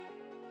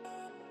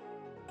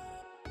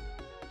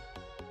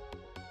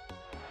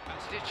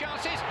His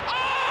chances.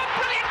 Oh,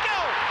 brilliant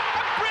goal!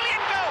 A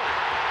brilliant goal!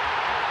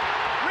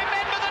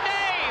 Remember the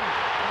name,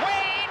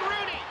 Wayne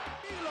Rooney.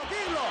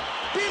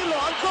 Pirlo,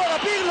 ancora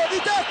Pirlo di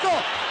tacco,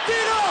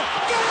 tiro,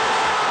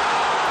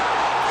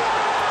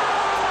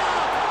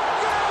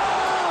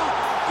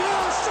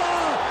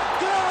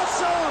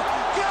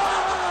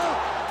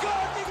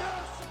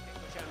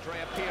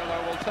 Andrea Pirlo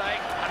will take,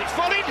 and it's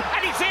volleyed,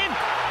 and it's in.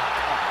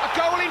 A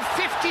goal in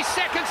 50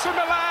 seconds from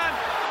Milan.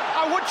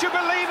 Oh, would you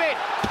believe it?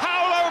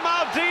 Paolo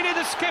Maldini,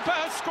 the skipper,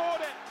 has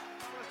scored it.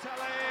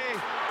 Balotelli,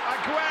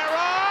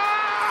 Aguero!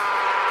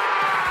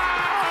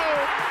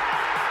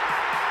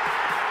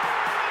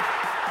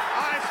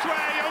 I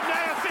swear you'll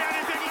never see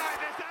anything like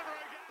this ever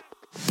again.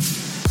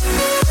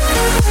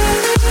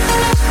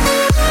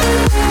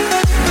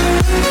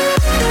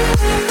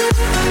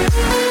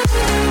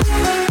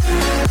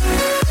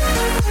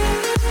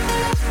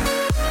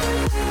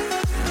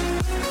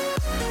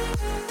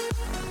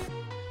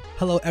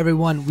 Hello,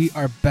 everyone. We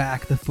are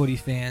back, the Footy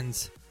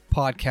Fans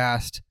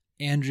podcast.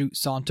 Andrew,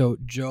 Santo,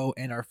 Joe,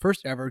 and our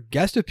first ever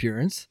guest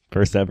appearance,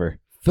 First ever.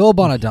 Phil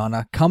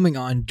Bonadonna, coming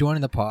on,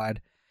 joining the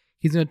pod.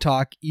 He's going to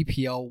talk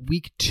EPL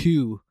Week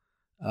 2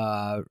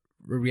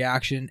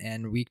 reaction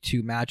and Week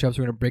 2 matchups.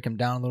 We're going to break them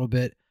down a little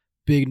bit.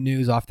 Big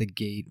news off the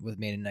gate with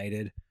Man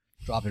United,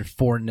 dropping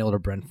 4-0 to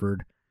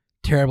Brentford.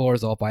 Terrible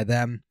result by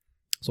them.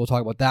 So we'll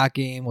talk about that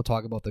game. We'll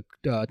talk about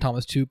the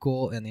Thomas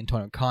Tuchel and the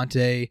Antonio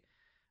Conte,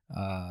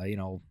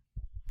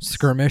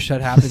 skirmish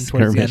that happened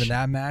towards the end of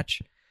that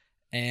match.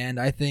 And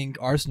I think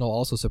Arsenal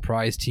also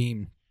surprised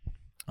team,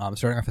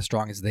 starting off as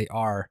strong as they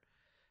are.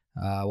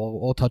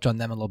 We'll touch on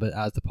them a little bit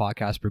as the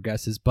podcast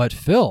progresses. But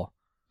Phil,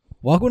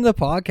 welcome to the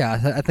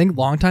podcast. I think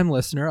longtime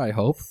listener, I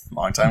hope.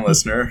 Long-time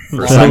listener,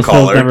 first-time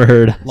caller. Never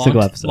heard a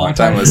single episode.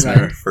 Long-time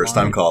listener,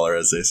 first-time caller,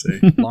 as they say.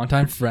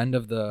 Longtime friend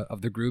of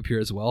the group here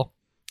as well.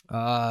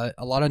 A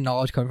lot of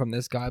knowledge coming from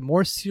this guy.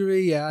 More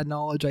Serie A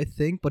knowledge, I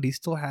think, but he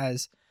still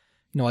has,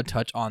 a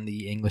touch on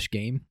the English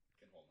game.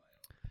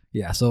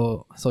 Yeah,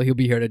 so he'll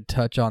be here to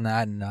touch on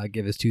that and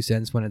give his 2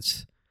 cents when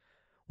it's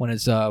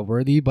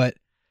worthy. But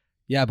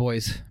yeah,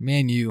 boys,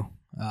 Man U,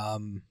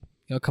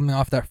 coming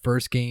off that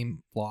first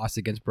game loss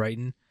against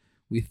Brighton,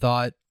 we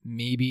thought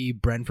maybe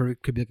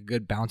Brentford could be like a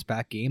good bounce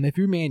back game. If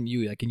you're Man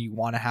U, and you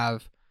want to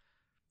have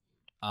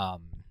an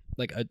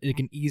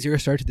easier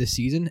start to the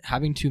season,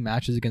 having 2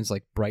 matches against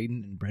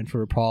Brighton and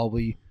Brentford are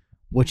probably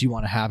what you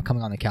want to have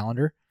coming on the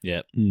calendar.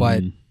 Yep.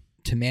 But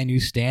to Man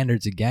U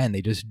standards, again,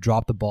 they just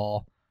dropped the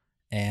ball.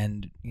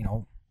 And,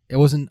 it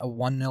wasn't a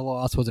 1-0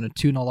 loss, wasn't a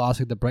 2-0 loss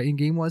like the Brighton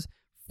game was.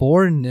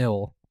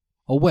 4-0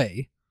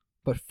 away,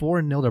 but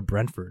 4-0 to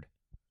Brentford.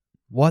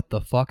 What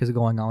the fuck is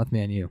going on with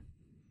Man U?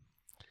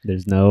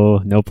 There's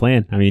no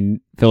plan. I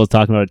mean, Phil was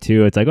talking about it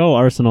too. It's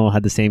Arsenal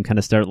had the same kind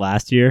of start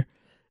last year.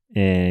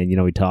 And,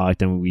 we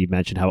talked and we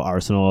mentioned how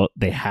Arsenal,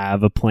 they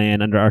have a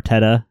plan under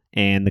Arteta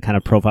and the kind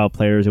of profile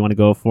players they want to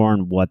go for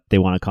and what they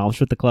want to accomplish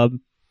with the club.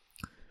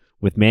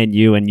 With Man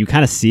U, and you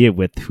kind of see it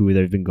with who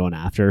they've been going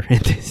after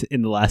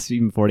in the last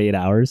even 48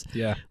 hours.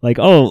 Yeah.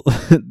 Some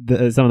of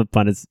the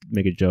pundits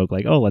make a joke,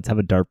 let's have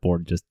a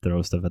dartboard, just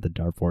throw stuff at the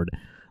dartboard.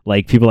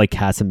 People like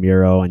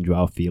Casemiro and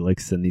Joao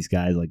Felix and these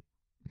guys,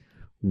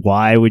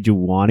 why would you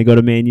want to go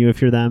to Man U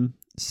if you're them?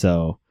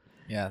 So.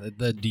 Yeah,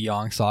 the De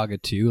Jong saga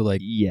too.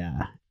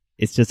 Yeah,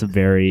 it's just a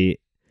very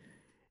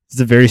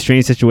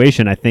strange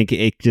situation. I think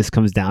it just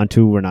comes down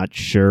to we're not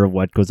sure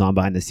what goes on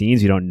behind the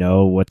scenes. We don't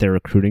know what their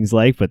recruiting's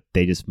like, but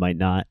they just might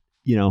not,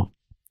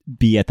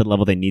 be at the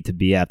level they need to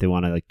be at if they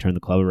want to turn the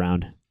club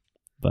around.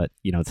 But,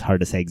 it's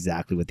hard to say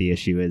exactly what the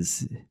issue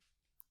is.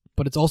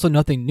 But it's also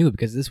nothing new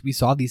because we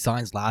saw these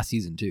signs last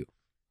season too.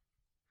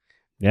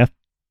 Yeah.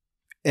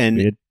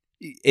 And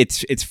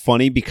it's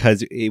funny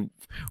because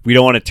we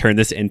don't want to turn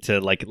this into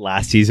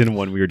last season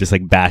when we were just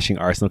bashing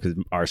Arsenal because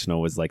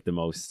Arsenal was the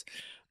most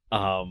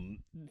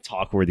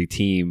talk-worthy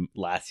team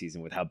last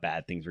season with how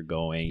bad things were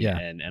going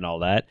and all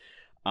that.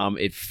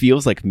 It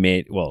feels like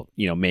Man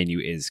U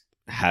is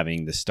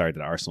having the start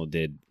that Arsenal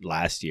did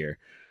last year.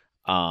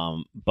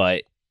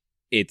 But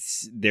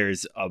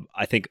there's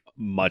I think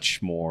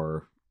much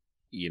more,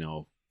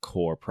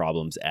 core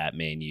problems at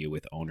Man U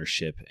with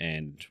ownership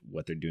and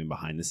what they're doing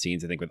behind the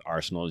scenes. I think with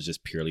Arsenal is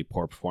just purely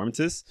poor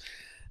performances.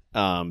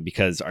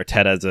 Because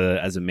Arteta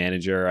as a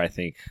manager, I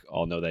think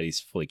all know that he's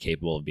fully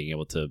capable of being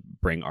able to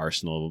bring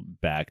Arsenal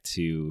back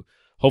to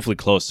hopefully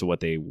close to what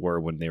they were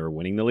when they were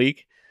winning the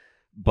league.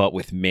 But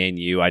with Man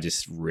U, I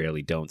just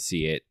really don't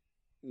see it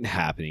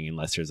happening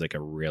unless there's a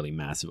really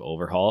massive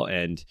overhaul.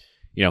 And,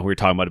 we were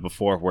talking about it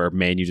before where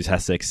Man U just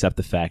has to accept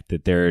the fact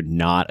that they're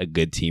not a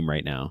good team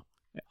right now.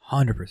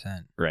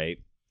 100%. Right.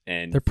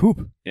 And they're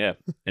poop. Yeah.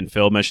 And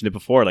Phil mentioned it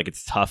before.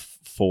 It's tough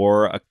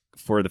for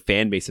the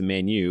fan base of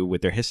Man U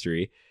with their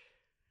history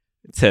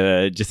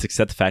to just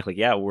accept the fact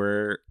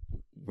we're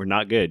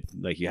not good.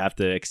 You have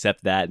to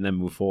accept that and then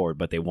move forward.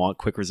 But they want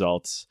quick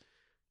results.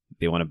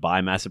 They want to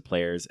buy massive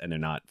players, and they're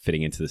not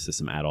fitting into the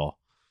system at all.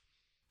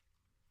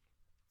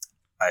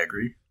 I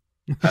agree.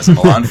 As a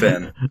Milan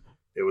fan,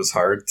 it was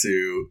hard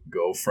to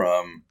go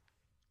from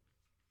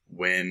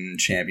win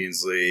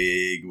Champions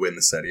League, win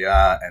the Serie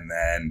A, and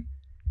then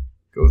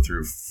go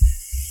through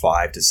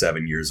 5 to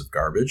 7 years of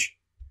garbage.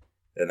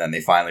 And then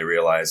they finally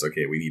realized,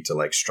 okay, we need to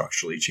like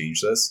structurally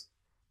change this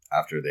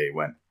after they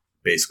went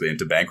basically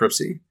into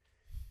bankruptcy.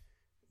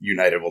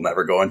 United will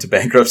never go into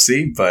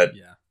bankruptcy, but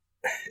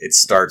it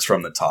starts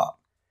from the top.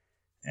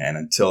 And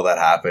until that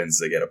happens,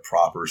 they get a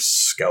proper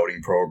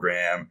scouting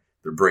program.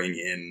 They're bringing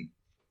in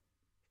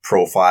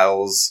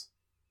profiles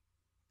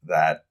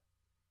that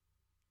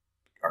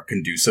are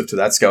conducive to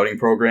that scouting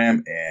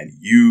program and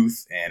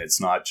youth. And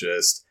it's not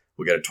just,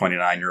 we'll get a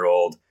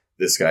 29-year-old,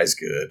 this guy's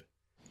good.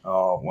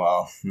 Oh,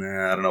 well,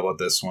 I don't know about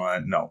this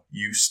one. No,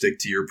 you stick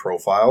to your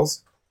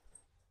profiles.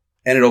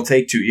 And it'll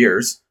take 2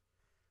 years.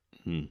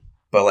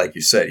 But like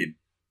you said,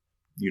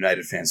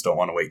 United fans don't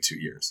want to wait 2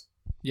 years.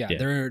 Yeah,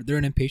 they're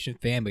an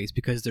impatient fan base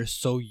because they're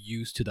so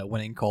used to that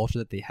winning culture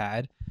that they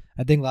had.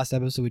 I think last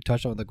episode we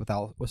touched on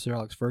with Sir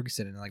Alex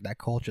Ferguson and like that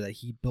culture that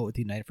he built with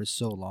United for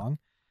so long.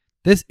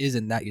 This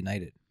isn't that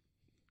United.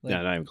 Like,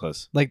 not even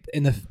close. Like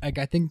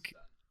I think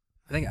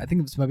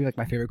this might be like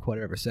my favorite quote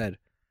I've ever said.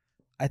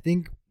 I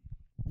think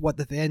what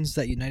the fans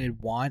that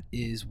United want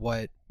is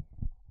what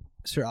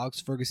Sir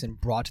Alex Ferguson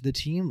brought to the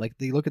team. Like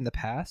they look in the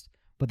past,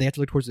 but they have to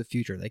look towards the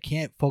future. They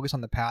can't focus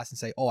on the past and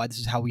say, "Oh, this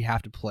is how we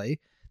have to play."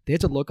 They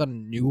have to look on a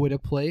new way to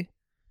play,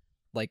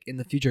 like in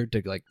the future,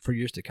 to like for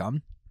years to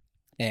come.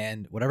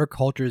 And whatever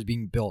culture is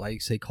being built, I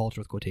say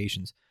culture with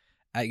quotations,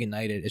 at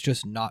United, it's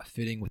just not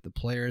fitting with the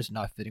players,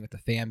 not fitting with the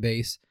fan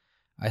base.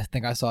 I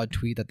think I saw a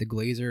tweet that the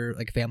Glazer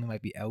family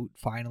might be out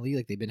finally.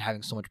 Like they've been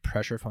having so much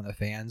pressure from the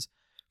fans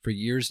for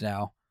years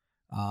now,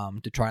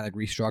 to try and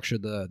restructure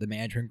the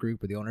management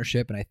group or the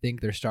ownership. And I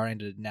think they're starting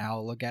to now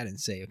look at it and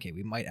say, okay,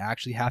 we might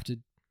actually have to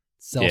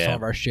sell some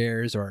of our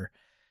shares or,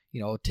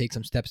 take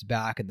some steps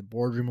back in the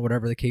boardroom or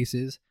whatever the case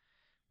is,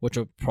 which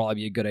will probably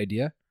be a good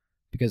idea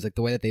because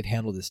the way that they've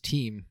handled this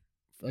team,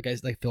 like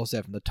Phil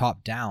said, from the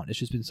top down, it's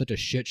just been such a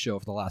shit show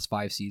for the last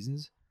 5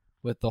 seasons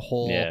with the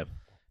whole,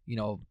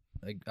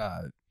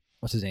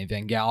 what's his name,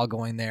 Van Gaal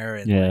going there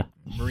and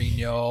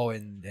Mourinho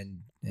and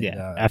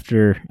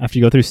after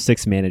you go through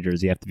 6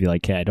 managers, you have to be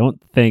like, okay, I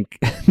don't think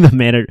the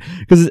manager,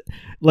 because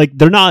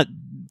they're not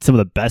some of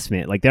the best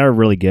they are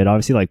really good,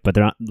 obviously, but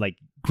they're not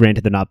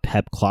granted they're not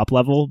Pep Klopp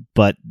level,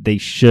 but they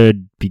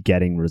should be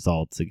getting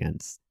results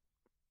against,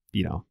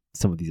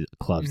 some of these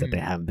clubs that they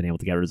haven't been able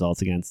to get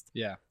results against.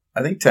 Yeah.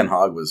 I think Ten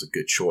Hag was a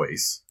good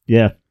choice.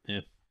 Yeah.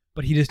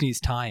 But he just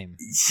needs time.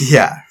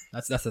 Yeah.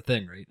 That's the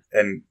thing, right?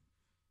 And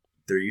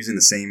they're using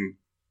the same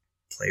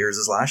players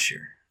as last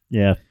year.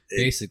 Yeah.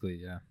 Basically,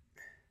 yeah.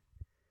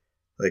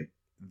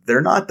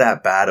 They're not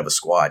that bad of a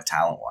squad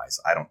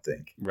talent-wise, I don't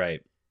think. Right.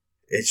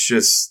 It's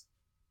just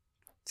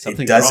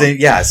something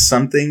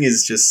something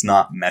is just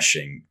not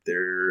meshing.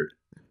 They're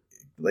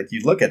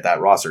you look at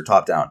that roster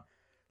top down.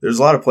 There's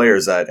a lot of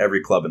players that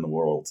every club in the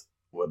world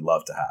would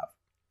love to have.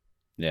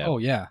 Yeah. Oh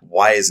yeah.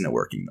 Why isn't it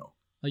working though?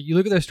 You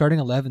look at their starting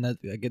 11 that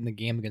in the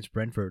game against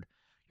Brentford.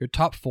 Your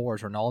top 4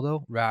 is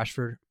Ronaldo,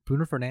 Rashford,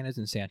 Bruno Fernandes,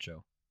 and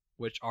Sancho,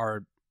 which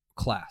are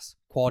class,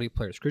 quality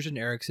players. Christian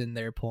Eriksen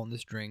there pulling the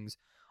strings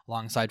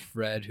alongside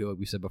Fred, who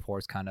we said before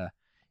is kind of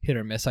hit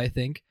or miss, I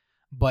think.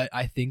 But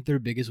I think their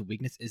biggest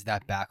weakness is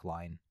that back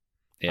line.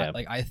 Yeah.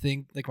 I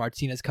think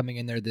Martinez coming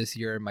in there this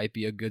year might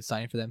be a good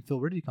sign for them. Phil,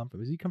 where did he come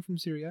from? Does he come from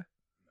Syria?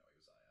 No, he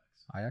was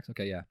Ajax. Ajax?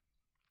 Okay, yeah.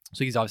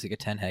 So he's obviously a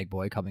Ten Hag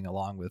boy coming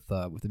along with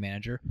the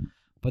manager.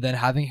 But then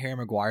having Harry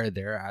Maguire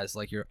there as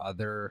your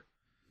other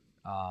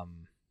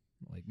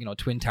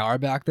twin tower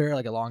back there,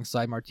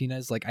 alongside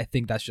Martinez, I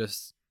think that's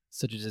just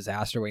such a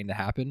disaster waiting to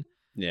happen.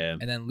 Yeah.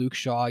 And then Luke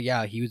Shaw,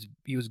 he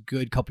was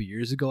good a couple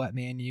years ago at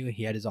Man U.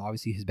 He had his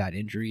bad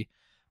injury.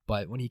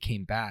 But when he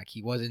came back,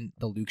 he wasn't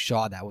the Luke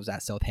Shaw that was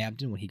at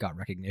Southampton when he got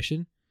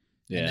recognition.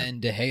 Yeah. And then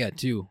De Gea,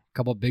 too. A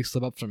couple of big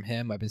slip-ups from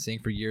him. I've been saying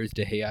for years,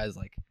 De Gea is,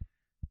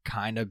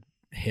 kind of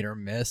hit or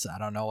miss. I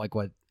don't know,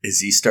 what... Is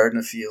he starting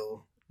to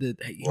feel the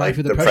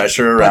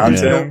pressure around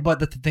him? But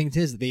the thing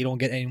is, they don't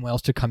get anyone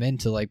else to come in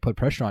to, put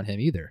pressure on him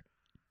either.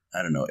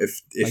 I don't know.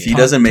 If he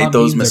doesn't make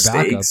those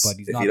mistakes,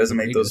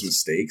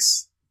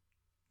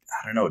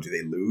 I don't know. Do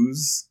they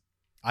lose?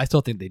 I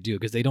still think they do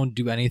because they don't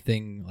do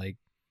anything,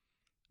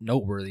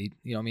 noteworthy.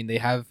 They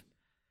have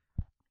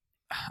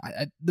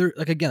they're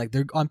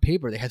they're on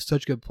paper they have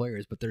such good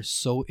players, but they're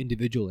so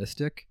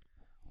individualistic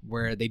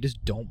where they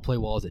just don't play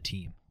well as a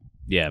team.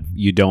 Yeah,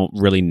 you don't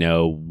really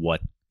know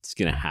what's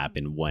gonna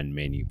happen when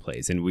Man U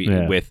plays, and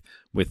with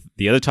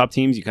the other top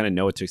teams, you kind of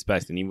know what to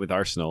expect. And even with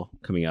Arsenal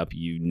coming up,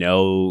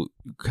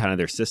 kind of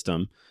their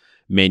system.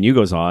 Man U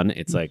goes on,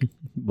 it's like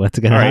what's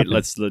gonna happen?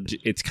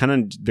 It's kind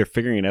of they're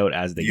figuring it out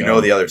as they go. You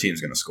know the other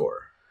team's gonna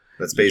score.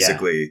 That's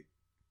basically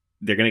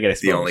they're gonna get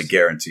the only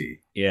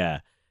guarantee. Yeah,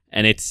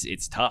 and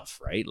it's tough,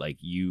 right?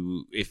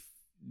 If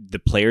the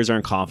players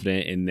aren't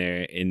confident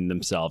in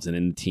themselves and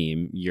in the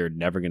team, you're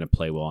never gonna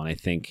play well. And I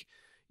think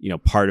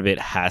part of it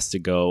has to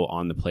go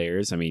on the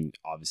players. I mean,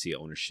 obviously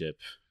ownership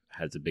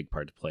has a big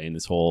part to play in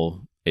this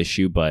whole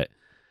issue, but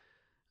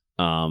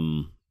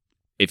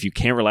if you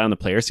can't rely on the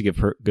players to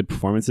give good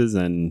performances,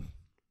 then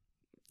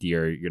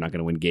you're not going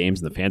to win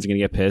games, and the fans are going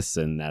to get pissed,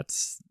 and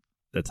that's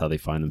how they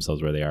find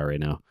themselves where they are right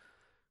now.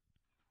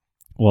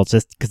 Well, it's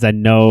just because I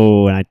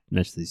know, and I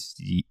mentioned this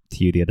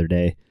to you the other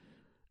day,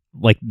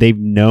 like they've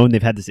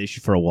had this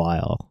issue for a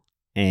while,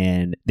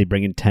 and they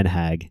bring in Ten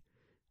Hag,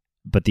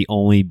 but the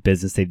only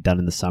business they've done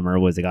in the summer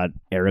was they got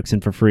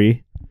Eriksen for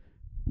free.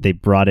 They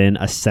brought in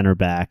a center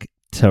back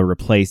to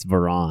replace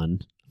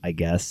Varane, I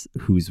guess,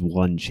 who's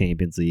won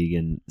Champions League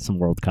and some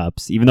World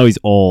Cups. Even though he's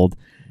old,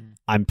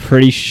 I'm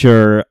pretty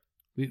sure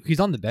He's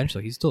on the bench, though.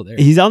 He's still there.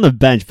 he's on the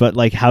bench, but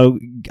like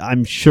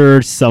I'm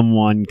sure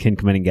someone can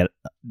come in and get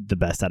the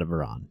best out of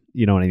Varane.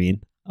 You know what I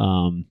mean?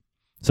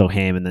 So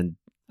him, and then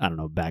I don't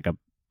know, backup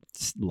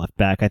left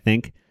back, I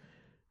think.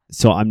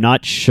 So I'm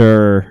not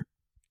sure,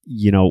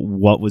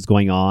 what was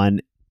going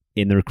on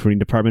in the recruiting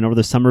department over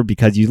the summer,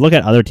 because you look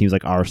at other teams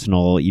like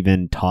Arsenal,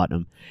 even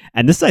Tottenham,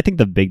 and this is, I think,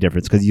 the big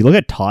difference, because you look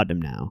at Tottenham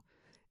now,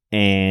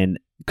 and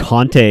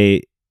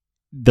Conte,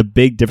 the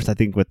big difference, I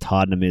think, with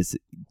Tottenham is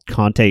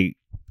Conte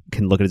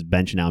can look at his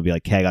bench now and be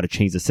like, okay, I got to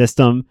change the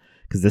system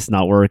because this is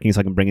not working, so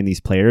I can bring in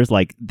these players.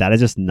 Like, that is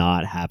just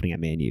not happening at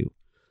Man U,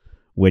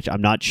 which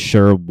I'm not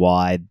sure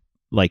why.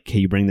 Like, hey,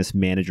 you bring this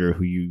manager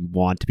who you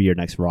want to be your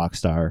next rock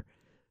star.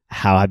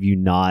 How have you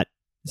not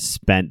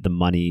spent the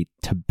money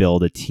to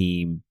build a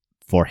team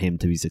for him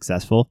to be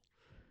successful?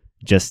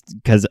 Just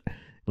because,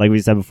 like we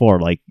said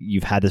before, like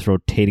you've had this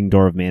rotating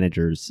door of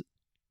managers.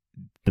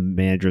 The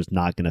manager's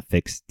not going to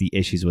fix the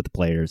issues with the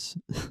players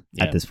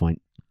at this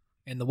point.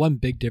 And the one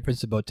big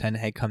difference about Ten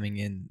Hag coming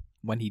in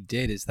when he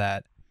did is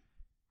that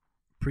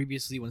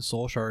previously when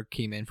Solskjaer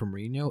came in from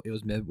Mourinho, it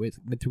was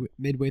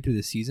midway through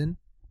the season,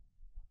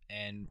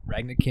 and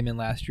Ragnick came in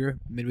last year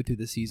midway through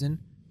the season.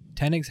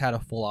 Ten Hag's had a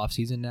full off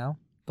season now,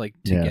 like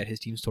to get his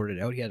team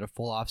sorted out. He had a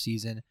full off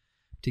season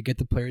to get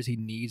the players he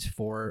needs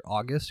for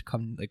August,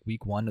 come like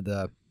week 1 of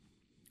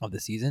the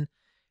season.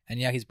 And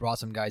yeah, he's brought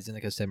some guys in.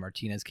 Like I said,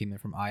 Martinez came in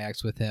from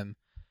Ajax with him.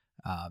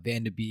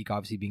 Van de Beek,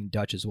 obviously being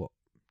Dutch as well.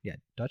 Yeah,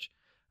 Dutch.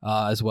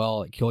 As well.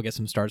 Like, he'll get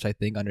some starts, I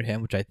think, under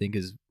him, which I think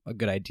is a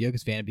good idea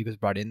because Van de Beek was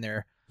brought in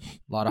there. A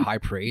lot of high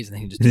praise, and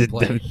then he just didn't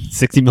play.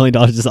 $60 million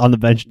just on the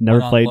bench,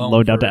 never played,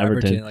 loaned out to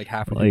Everton. Like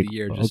halfway through the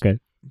year. Just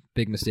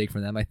big mistake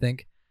from them, I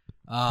think.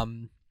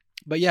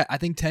 But yeah, I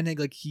think Ten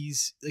Hag, he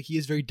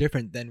is very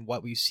different than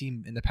what we've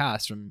seen in the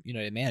past from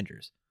United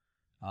managers.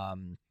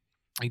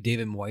 Like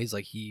David Moyes,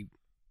 like he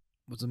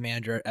was a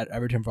manager at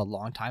Everton for a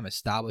long time,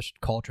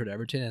 established culture at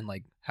Everton, and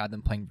like had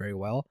them playing very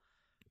well.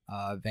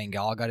 Van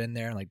Gaal got in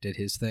there and like did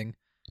his thing.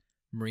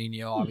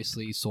 Mourinho,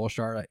 obviously,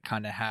 Solskjaer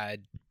kind of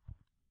had.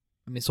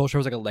 I mean, Solskjaer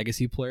was like a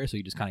legacy player, so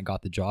he just kind of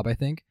got the job, I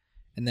think.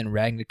 And then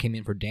Ragnick came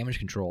in for damage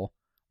control,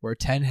 where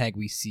Ten Hag,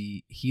 we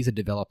see he's a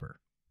developer.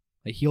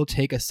 Like he'll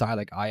take a side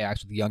like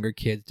Ajax with younger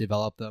kids,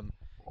 develop them,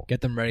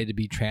 get them ready to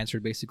be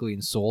transferred basically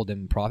and sold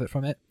and profit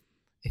from it.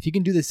 If he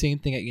can do the same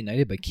thing at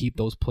United but keep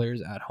those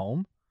players at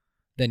home,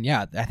 then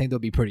yeah, I think they'll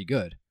be pretty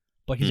good.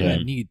 But he's going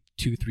to need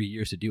 2-3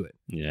 years to do it.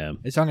 Yeah.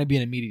 It's not going to be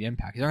an immediate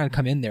impact. He's not going to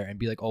come in there and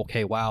be like,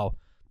 okay, wow,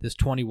 this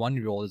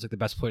 21-year-old is like the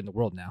best player in the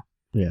world now.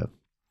 Yeah.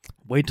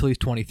 Wait till he's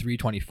 23,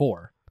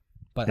 24.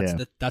 But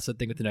that's the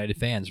thing with United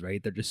fans,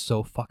 right? They're just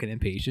so fucking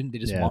impatient. They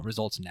just want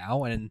results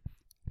now, and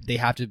they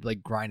have to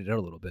like grind it out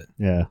a little bit.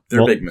 Yeah.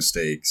 Their big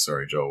mistake,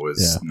 sorry, Joe,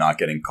 was not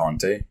getting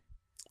Conte.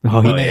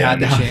 Oh, they had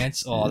the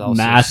chance. Oh, that was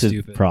massive so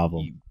stupid.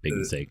 problem. Big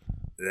mistake.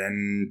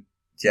 Then,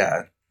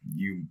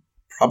 you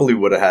probably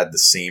would have had the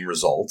same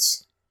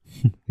results.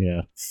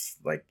 Yeah.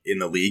 Like in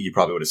the league, you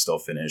probably would have still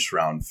finished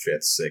around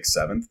 5th, 6th,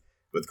 7th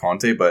with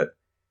Conte, but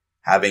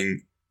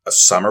having a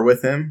summer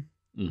with him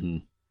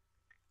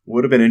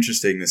would have been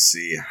interesting to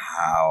see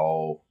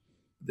how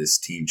this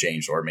team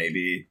changed, or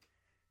maybe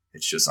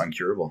it's just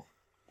uncurable.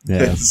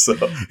 Yeah. So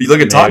you look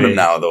at Tottenham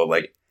now, though,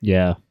 like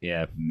yeah.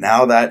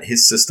 now that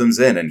his system's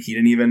in, and he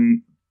didn't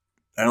even.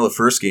 I know the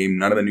first game,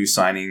 none of the new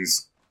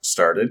signings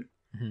started,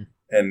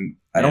 and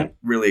I don't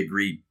really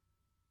agree.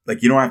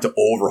 Like, you don't have to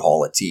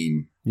overhaul a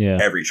team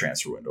every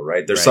transfer window,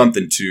 right? There's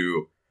something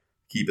to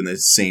keeping the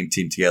same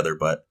team together,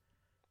 but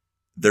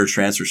their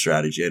transfer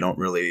strategy, I don't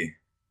really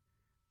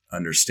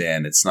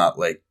understand. It's not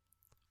like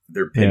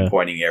they're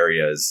pinpointing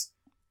areas,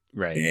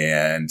 right?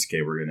 And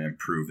okay, we're going to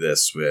improve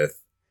this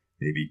with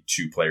maybe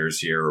 2 players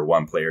here or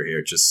 1 player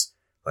here. Just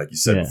like you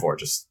said before,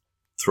 just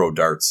throw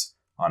darts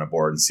on a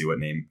board and see what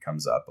name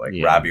comes up. Like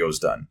Rabiot's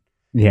done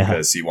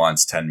because he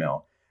wants 10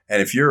 mil.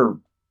 And if you're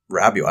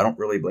Rabiot, I don't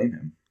really blame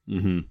him.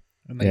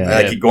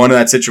 Like, you go into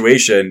that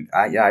situation,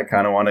 I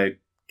kind of want to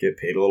get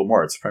paid a little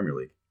more. It's the Premier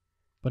League.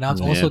 But now it's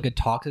also like a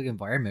toxic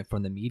environment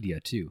from the media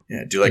too.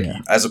 Yeah,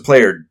 as a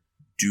player,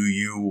 do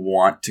you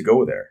want to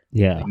go there?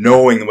 Yeah. Like,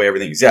 knowing the way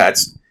everything is. Yeah,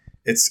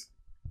 it's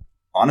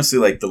honestly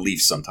like the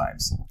Leafs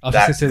sometimes.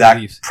 That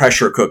Leafs.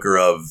 Pressure cooker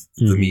of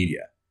the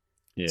media.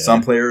 Yeah.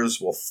 Some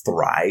players will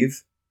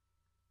thrive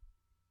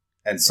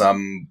and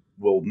some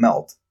will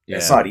melt. Yeah.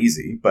 It's not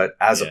easy, but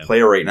as a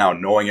player right now,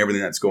 knowing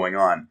everything that's going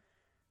on,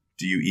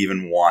 do you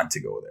even want to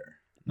go there?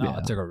 No,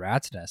 it's like a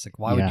rat's nest. Like,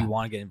 why would you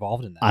want to get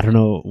involved in that? I don't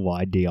know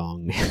why De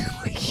Jong.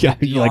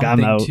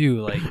 I'm out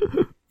too. Like,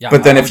 Yeah,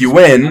 But then if you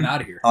win I'm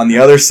out of here. on the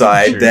other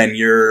side, Sure. then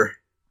you're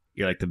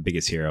like the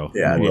biggest hero.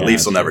 the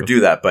Leafs will never do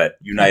that. But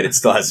United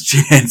still has a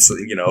chance,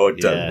 to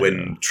Yeah.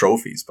 win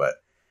trophies. But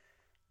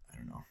I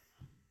don't know.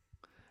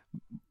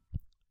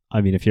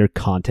 I mean, if you're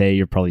Conte,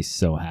 you're probably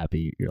so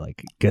happy. You're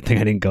like, good thing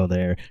I didn't go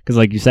there. Because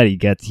like you said,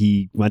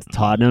 he went to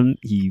Tottenham,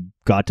 he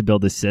got to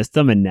build a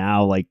system, and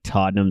now like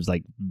Tottenham's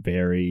like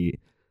very,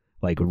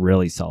 like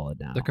really solid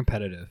now. They're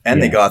competitive.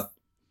 And they Yeah. got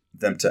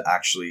them to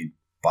actually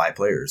buy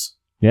players.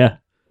 Yeah.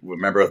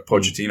 Remember with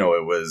Pochettino,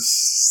 it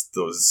was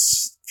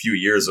those few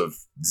years of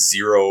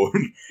zero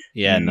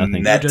Yeah,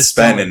 nothing. net Just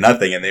spend selling. and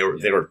nothing, and they were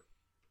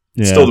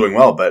Yeah. still doing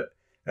well. But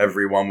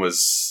everyone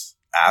was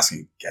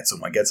asking, get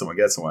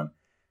someone.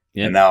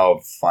 Yeah. And now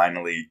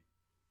finally,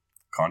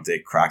 Conte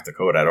cracked the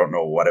code. I don't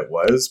know what it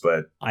was,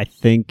 but I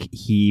think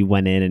he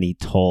went in and he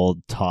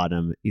told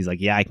Tottenham, he's like,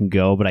 yeah, I can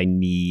go, but I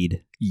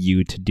need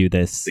you to do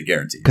this. the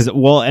guarantee.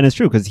 And it's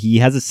true, because he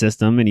has a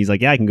system and he's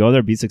like, yeah, I can go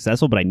there, be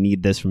successful, but I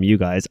need this from you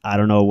guys. I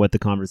don't know what the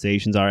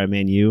conversations are at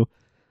Man U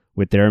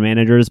with their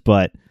managers,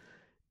 but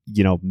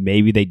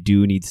maybe they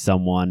do need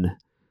someone.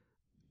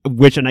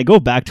 And I go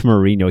back to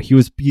Mourinho.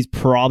 He's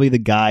probably the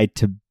guy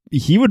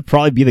he would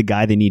probably be the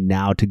guy they need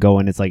now to go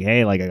in. It's like,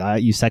 hey, like I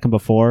got you second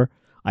before.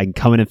 I can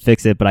come in and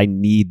fix it, but I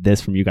need this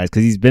from you guys,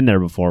 because he's been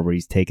there before where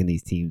he's taken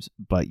these teams.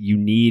 But you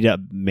need a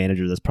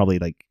manager that's probably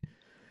like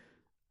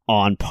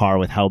on par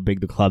with how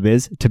big the club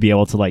is to be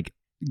able to like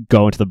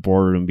go into the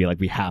boardroom and be like,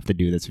 we have to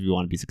do this if we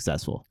want to be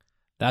successful.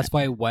 That's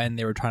why when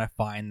they were trying to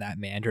find that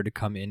manager to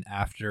come in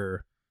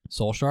after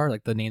Solskjaer,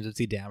 like the names of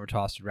Zidane were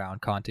tossed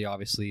around. Conte,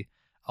 obviously.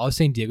 I was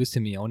saying Diego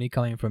Simeone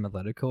coming from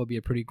Atletico would be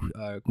a pretty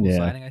cool Yeah.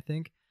 signing, I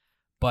think.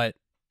 But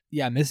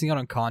yeah, missing out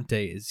on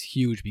Conte is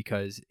huge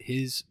because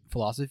his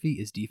philosophy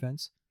is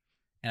defense,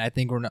 and I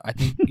think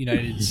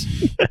United's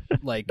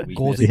like Weakness.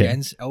 goals Yeah.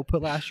 against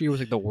output last year was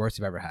like the worst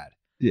they've ever had.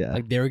 Yeah.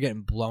 Like they were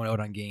getting blown out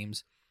on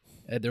games.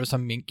 There were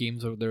some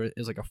games where there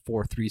is like a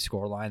 4-3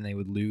 score line and they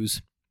would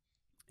lose,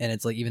 and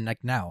it's like even like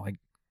now, like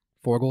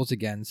 4 goals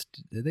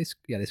against. They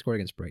scored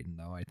against Brighton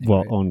though. I think. Well,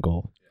 right? own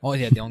goal. Oh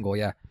yeah, the own goal.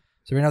 Yeah.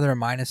 So right now they're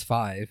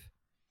 -5,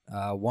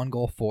 1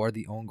 goal for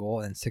the own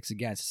goal and 6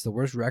 against. It's the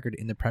worst record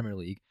in the Premier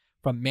League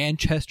from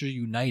Manchester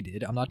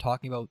United. I'm not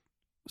talking about.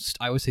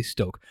 I would say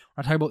Stoke.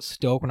 We're not talking about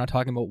Stoke. We're not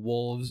talking about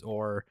Wolves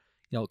or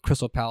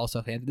Crystal Palace,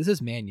 Southampton. This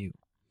is Man U.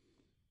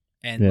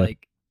 And Yeah.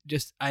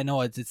 just I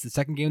know it's the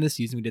second game of the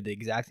season. We did the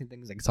exact same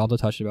things like Salto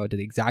touched about. Did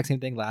the exact same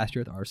thing last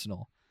year with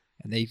Arsenal,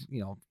 and they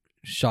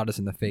shot us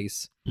in the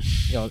face.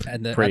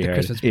 At the Pretty hard.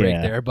 Christmas break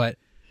Yeah. there, but.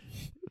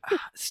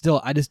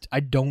 Still, I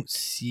don't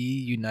see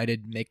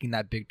United making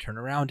that big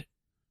turnaround.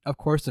 Of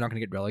course, they're not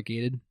going to get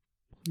relegated.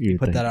 You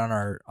Put think. that on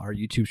our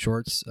YouTube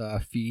Shorts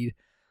feed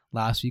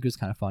last week. It was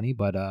kind of funny,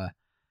 but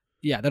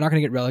yeah, they're not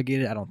going to get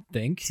relegated. I don't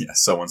think. Yeah,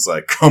 someone's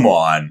like, come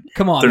on.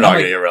 Come on, They're man, not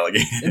like- going to get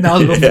relegated. And that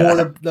was before Yeah.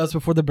 that was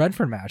before the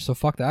Brentford match. So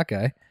fuck that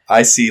guy.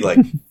 I see like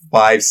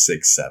 5,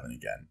 6, 7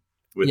 again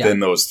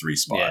within those 3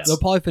 spots. They'll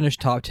probably finish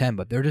top 10,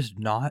 but they're just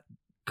not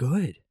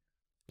good.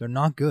 They're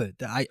not good.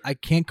 I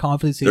can't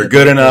confidently say They're that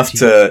good a enough team.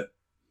 to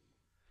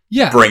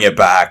bring bring it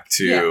back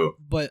to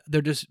but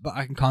but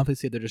I can confidently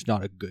say they're just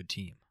not a good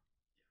team.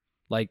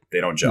 Like they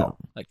don't gel.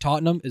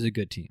 Tottenham is a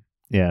good team.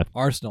 Yeah.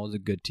 Arsenal is a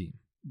good team.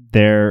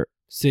 They're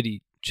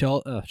City,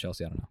 Chelsea,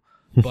 I don't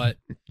know. But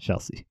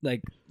Chelsea.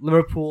 like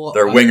Liverpool,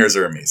 Their wingers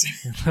are amazing.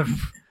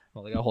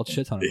 well, they got a whole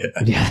shit ton of Yeah.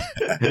 them.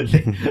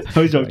 Yeah. I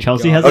was joking. my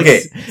Chelsea God. has like, Okay,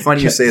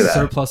 funny you say that.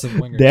 Surplus of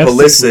wingers. They have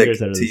 6 wingers that are Pulisic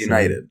the to same.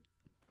 United.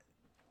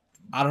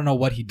 I don't know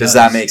what he does. Does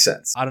that make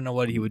sense? I don't know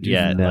what he would do.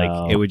 Yeah, No.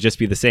 like it would just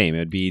be the same. It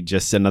would be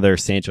just another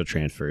Sancho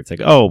transfer. It's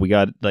like, oh, we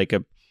got like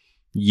a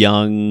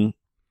young,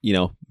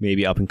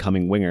 maybe up and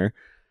coming winger.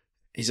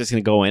 He's just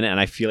going to go in, and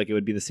I feel like it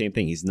would be the same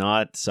thing. He's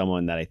not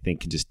someone that I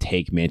think can just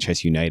take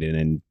Manchester United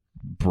and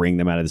bring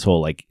them out of this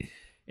hole. Like,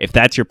 if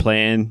that's your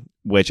plan,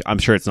 which I'm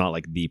sure it's not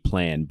like the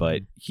plan,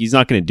 but he's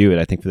not going to do it,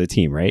 I think, for the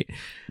team, right?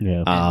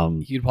 Yeah.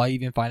 And he'd probably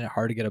even find it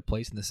hard to get a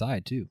place in the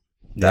side too.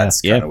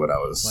 That's Yeah. kind of what I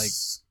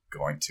was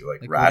going to.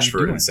 Like what are you Rashford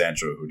doing? and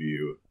Sancho, who do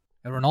you...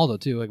 And Ronaldo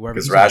too. Like wherever.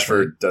 Because he's gonna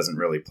Rashford doesn't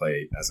really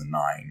play as a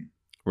 9.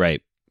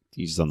 Right.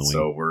 He's just on the wing.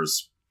 So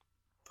where's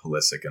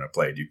Pulisic going to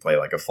play? Do you play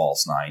like a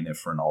false 9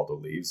 if Ronaldo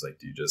leaves? Like,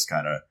 do you just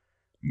kind of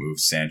move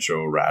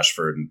Sancho,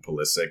 Rashford, and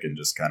Pulisic and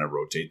just kind of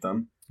rotate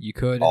them You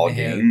could. all And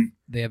game?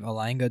 they have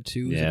Alanga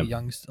too. Who's Yeah.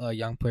 a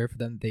young player for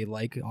them. They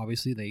like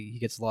obviously. He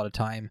gets a lot of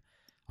time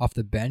off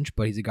the bench,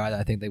 but he's a guy that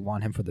I think they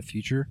want him for the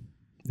future.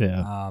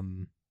 Yeah.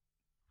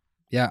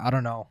 Yeah, I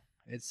don't know.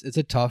 It's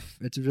a tough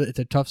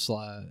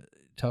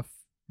tough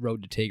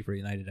road to take for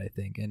United, I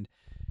think. And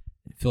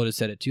Phil just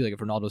said it too. Like if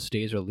Ronaldo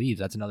stays or leaves,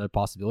 that's another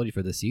possibility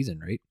for this season,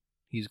 right?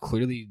 He's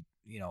clearly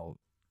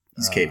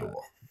He's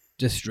capable.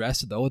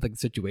 distressed though with the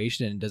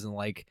situation and doesn't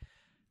like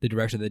the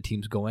direction the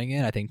team's going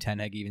in. I think Ten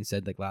Hag even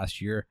said like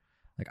last year,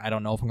 like I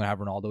don't know if I'm gonna have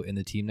Ronaldo in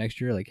the team next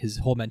year. Like his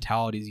whole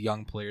mentality is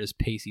young players,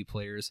 pacey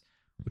players,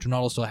 which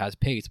Ronaldo still has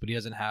pace, but he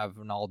doesn't have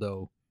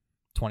Ronaldo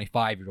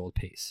 25-year-old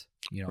pace.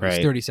 He's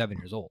Right. 37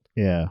 years old.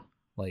 Yeah.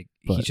 Like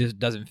But- he just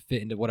doesn't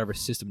fit into whatever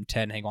system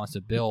Ten Hag wants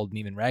to build. And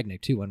even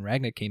Ragnick too. When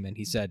Ragnick came in,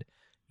 he said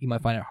he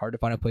might find it hard to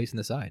find a place in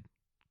the side.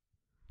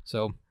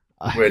 So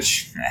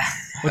Which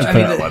Which, I I don't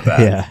mean, know about that.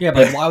 Yeah. yeah,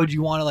 but why would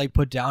you want to like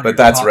put down? But your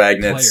that's top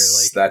Ragnick's.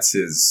 player? Like, That's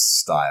his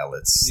style.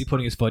 is It's he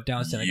putting his foot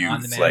down saying like,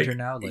 I'm the youth, manager like,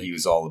 now? Like, he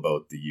was all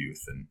about the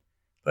youth, and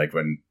like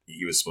when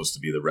he was supposed to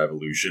be the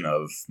revolution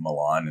of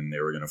Milan, and they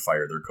were going to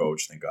fire their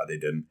coach. Thank God they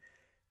didn't.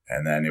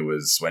 And then it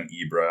was when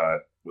Ibra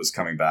was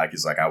coming back.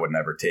 He's like, I would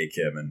never take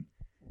him, and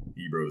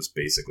Ibra was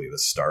basically the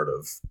start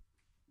of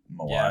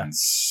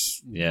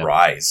Milan's Yeah.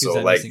 rise. He was So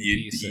that like missing you,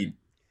 piece,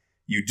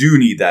 you do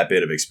need that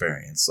bit of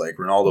experience. Like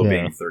Ronaldo Yeah.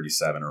 being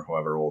 37 or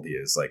however old he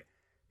is, like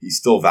he's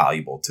still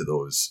valuable to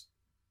those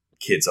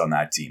kids on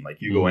that team.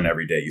 Like you go in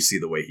every day, you see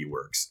the way he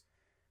works.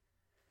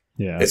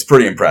 Yeah. It's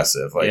pretty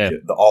impressive. Like Yeah.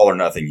 the all or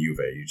nothing Juve,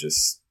 you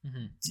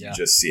yeah.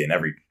 just see in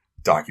every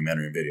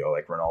documentary and video.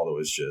 Like Ronaldo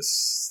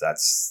is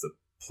that's the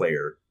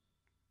player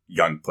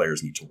young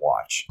players need to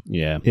watch.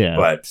 Yeah.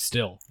 But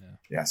Still,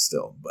 yeah,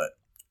 still. But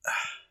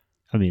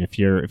I mean, if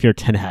you're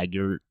Ten Hag,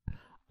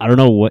 I don't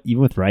know what,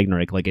 even with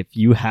Ragnarok, like if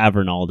you have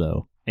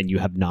Ronaldo and you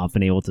have not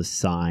been able to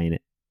sign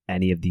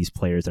any of these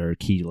players that are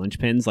key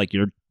linchpins, like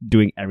you're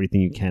doing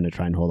everything you can to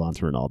try and hold on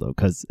to Ronaldo,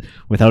 because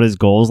without his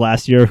goals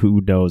last year, who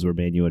knows where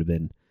Man U would have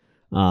been.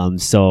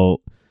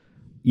 So,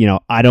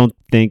 I don't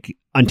think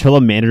until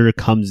a manager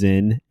comes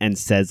in and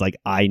says like,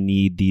 I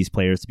need these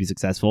players to be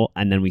successful,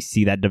 and then we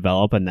see that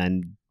develop,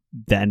 and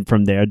then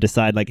from there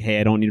decide like, hey,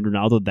 I don't need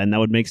Ronaldo, then that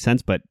would make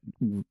sense. But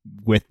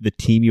with the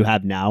team you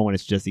have now, when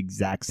it's just the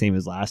exact same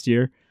as last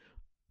year,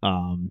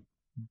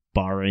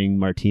 barring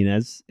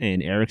Martinez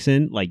and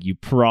Eriksson, like you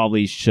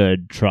probably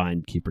should try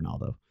and keep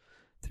Ronaldo,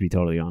 to be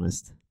totally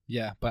honest.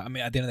 yeah. But I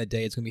mean, at the end of the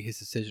day, it's gonna be his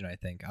decision. I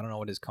think. I don't know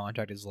what his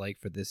contract is like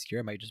for this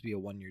year. It might just be a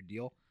 1-year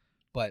deal.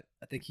 But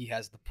I think he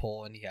has the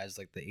pull, and he has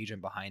like the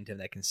agent behind him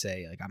that can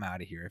say like, I'm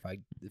out of here if I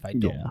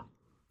don't. Yeah.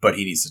 but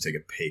he needs to take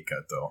a pay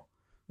cut though.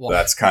 Well,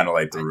 That's kind of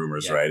like the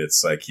rumors, yeah. right?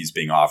 It's like he's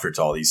being offered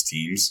to all these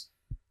teams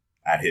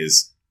at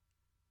his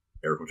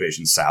air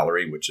quotation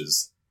salary, which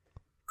is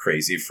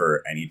crazy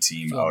for any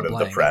team Fill in out the of the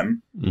blank.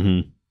 Prem.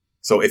 Mm-hmm.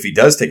 So if he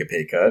does take a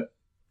pay cut,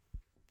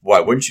 why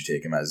wouldn't you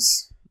take him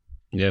as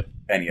Yeah.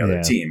 any other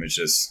Yeah. team? It's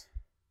just,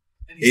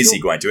 And he is still-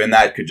 he going to? And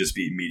that could just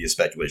be media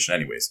speculation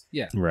anyways.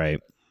 Yeah. Right.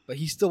 But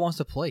he still wants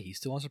to play. He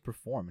still wants to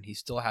perform, and he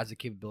still has the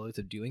capabilities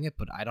of doing it.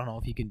 But I don't know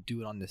if he can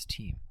do it on this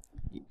team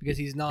because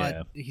he's not.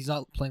 Yeah. He's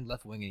not playing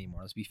left wing anymore.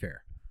 Let's be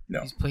fair.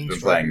 No, He's playing been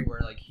striker playing where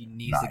like he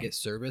needs to 9. get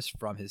service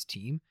from his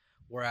team.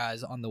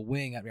 Whereas on the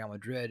wing at Real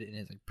Madrid in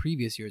his like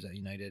previous years at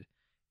United,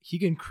 he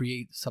can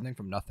create something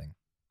from nothing.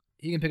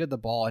 He can pick up the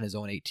ball in his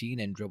own 18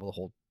 and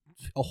dribble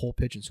a whole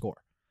pitch and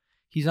score.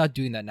 He's not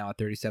doing that now at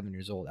 37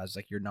 years old as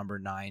like your number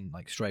 9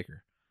 like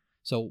striker.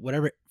 So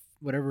whatever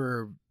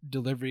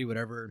delivery,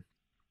 whatever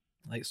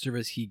like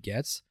service he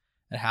gets,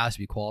 it has to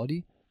be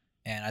quality.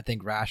 And I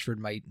think Rashford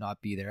might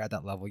not be there at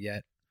that level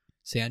yet.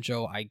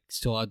 Sancho, I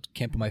still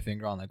can't put my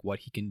finger on like what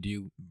he can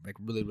do like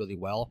really, really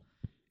well.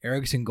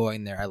 Eriksson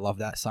going there, I love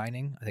that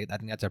signing. I think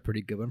that's a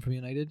pretty good one from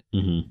United.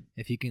 Mm-hmm.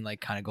 If he can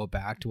like kind of go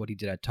back to what he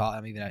did at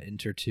Tottenham, even at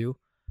Inter too,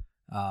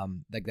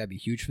 like that'd be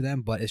huge for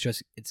them. But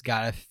it's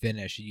gotta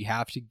finish. You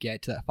have to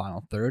get to that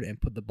final third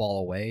and put the ball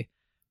away.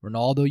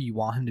 Ronaldo, you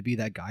want him to be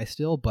that guy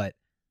still, but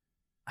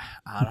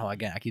I don't know.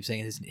 Again, I keep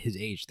saying his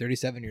age,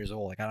 37 years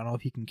old. Like I don't know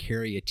if he can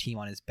carry a team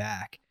on his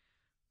back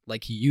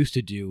like he used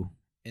to do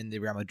in the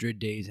Real Madrid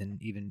days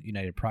and even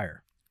United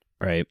prior.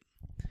 Right.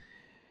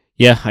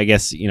 Yeah, I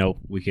guess,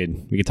 we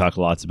could talk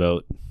lots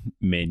about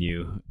Man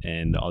U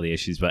and all the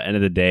issues, but end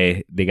of the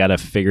day, they got to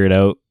figure it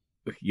out,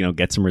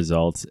 get some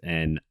results,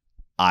 and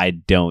I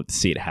don't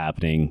see it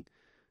happening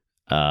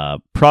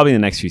probably in the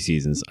next few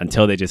seasons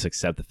until they just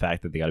accept the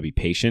fact that they got to be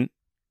patient.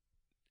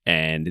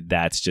 And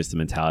that's just the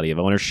mentality of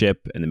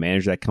ownership and the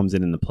manager that comes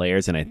in and the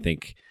players, and I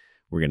think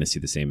we're going to see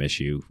the same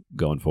issue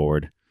going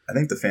forward. I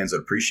think the fans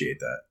would appreciate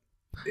that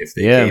if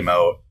they Yeah. came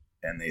out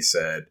and they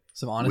said,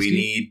 Some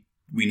honesty.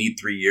 we need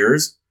 3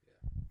 years.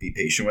 Be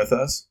patient with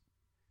us.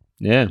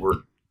 Yeah.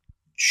 We're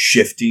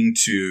shifting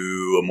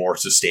to a more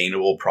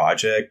sustainable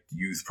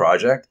youth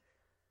project.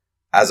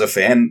 As a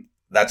fan,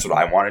 that's what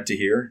I wanted to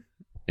hear.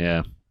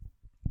 Yeah.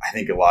 I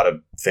think a lot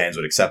of fans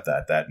would accept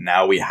that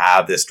now we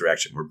have this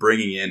direction. We're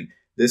bringing in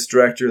this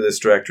director,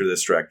 this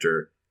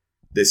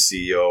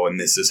CEO, and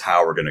this is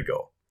how we're going to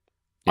go.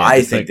 Yeah, I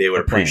it's think like they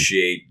would a plan.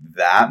 appreciate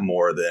that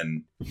more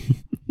than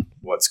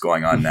what's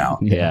going on now.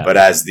 Yeah. But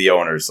as the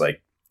owners,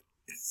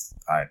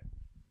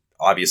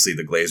 obviously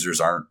the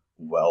Glazers aren't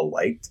well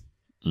liked.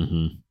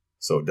 Mm-hmm.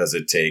 So does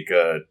it take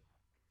a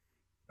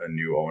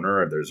new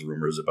owner? There's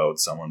rumors about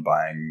someone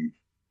buying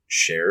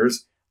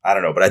shares. I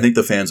don't know, but I think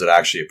the fans would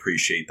actually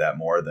appreciate that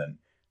more than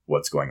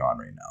what's going on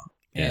right now.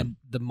 And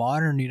the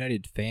modern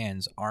United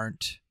fans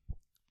aren't.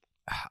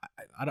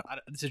 I don't.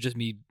 This is just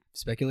me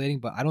speculating,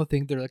 but I don't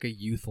think they're like a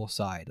youthful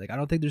side. Like I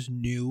don't think there's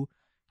new,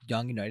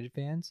 young United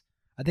fans.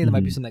 I think there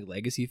might be some like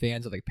legacy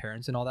fans of like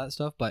parents and all that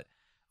stuff. But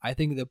I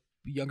think the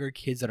younger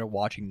kids that are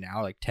watching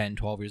now, like 10,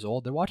 12 years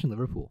old, they're watching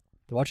Liverpool.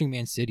 They're watching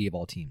Man City of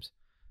all teams.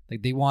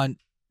 Like they want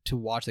to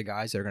watch the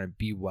guys that are going to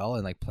be well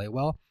and like play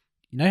well.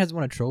 United hasn't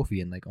won a trophy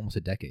in like almost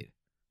a decade,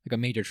 like a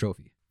major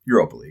trophy.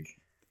 Europa League.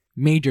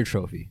 Major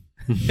trophy.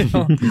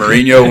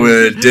 Mourinho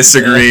would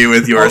disagree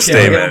with your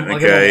statement. I'll give him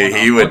Okay,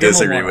 one. he I'll would give him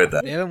disagree one. with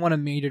that. They haven't won a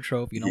major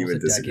trophy in He almost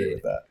would a disagree decade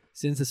with that.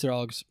 since the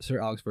Sir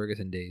Alex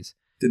Ferguson days.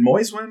 Did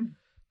Moyes win?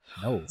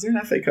 No, Is there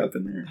an FA Cup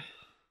in there?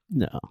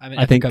 No, I mean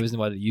I think Cup isn't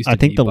what it used to I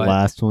think be, the but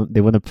last one they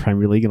won the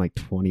Premier League in like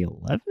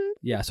 2011.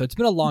 yeah. So it's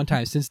been a long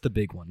time since the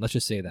big one. Let's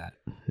just say that.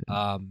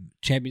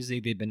 Champions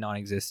League, they've been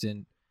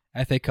non-existent.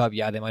 FA Cup,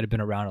 yeah, they might have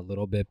been around a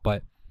little bit,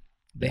 but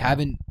they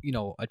haven't,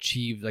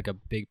 achieved like a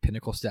big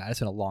pinnacle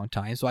status in a long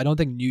time. So I don't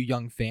think new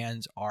young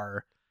fans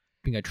are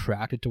being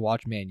attracted to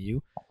watch Man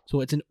U.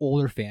 So it's an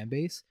older fan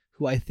base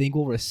who I think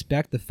will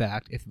respect the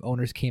fact if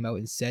owners came out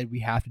and said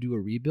we have to do a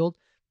rebuild,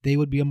 they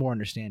would be more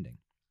understanding.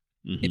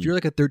 Mm-hmm. If you're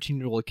like a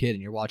 13-year-old kid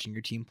and you're watching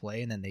your team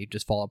play and then they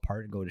just fall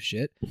apart and go to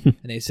shit, and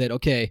they said,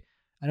 okay,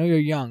 I know you're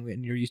young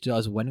and you're used to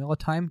us winning all the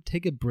time.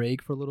 Take a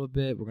break for a little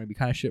bit. We're gonna be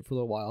kind of shit for a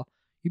little while.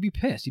 You'd be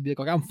pissed. You'd be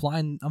like, I'm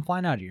flying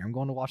out of here. I'm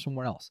going to watch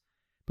somewhere else.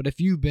 But if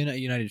you've been a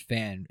United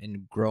fan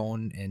and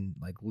grown and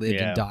like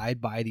lived and died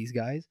by these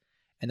guys,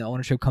 and the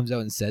ownership comes out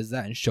and says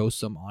that and shows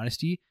some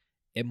honesty,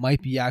 it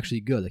might be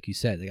actually good. Like you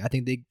said, like I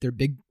think they're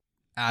big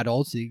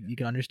adults. You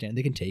can understand.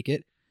 They can take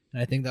it.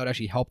 And I think that would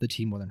actually help the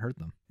team more than hurt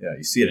them. Yeah,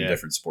 you see it in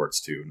different sports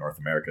too. North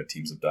America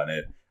teams have done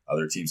it.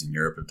 Other teams in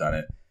Europe have done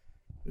it.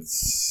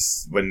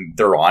 It's when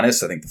they're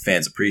honest, I think the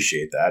fans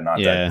appreciate that. Not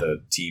that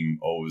the team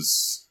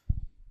owes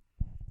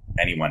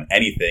anyone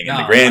anything in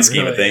the grand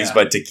scheme of things,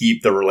 but to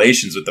keep the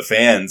relations with the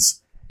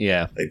fans.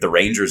 Yeah. Like the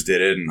Rangers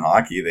did it in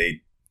hockey.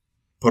 They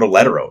put a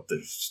letter out.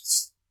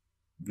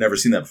 Never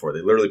seen that before.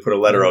 They literally put a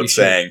letter out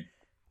saying,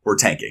 we're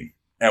tanking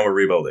and we're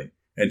rebuilding.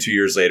 And 2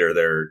 years later,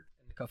 they're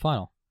Cup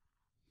final.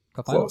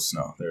 close.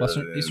 No,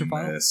 they're Eastern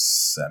final? in the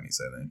semis,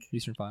 I think.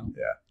 Eastern final.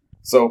 Yeah.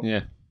 So,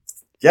 Yeah.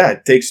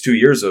 it takes 2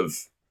 years of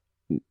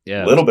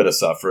a little bit of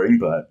suffering,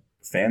 but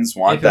fans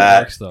want If that.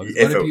 It works, though.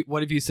 If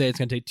What if you say it's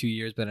going to take 2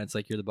 years, but it's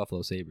like you're the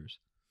Buffalo Sabres?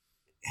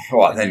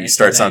 well, then you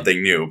start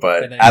something new,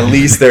 but and then- at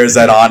least there's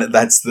that on it.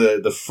 That's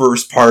the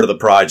first part of the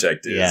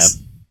project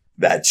is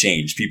that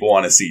change. People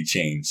want to see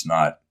change,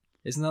 not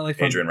Isn't that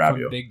like Adrian from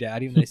Rabiot. Big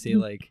Daddy when they say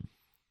like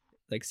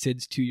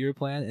Sid's 2-year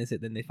plan? Is it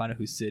then they find out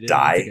who Sid is?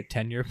 Die. And it's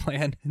like a 10-year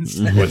plan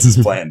instead. what's his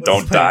plan?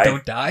 Don't die.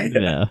 Don't die.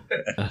 Yeah.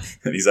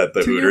 And he's at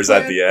the 2-year Hooters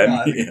plan? at the end.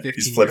 Nah, He's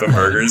 15-year flipping plan.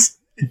 burgers.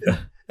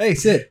 Hey,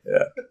 Sid.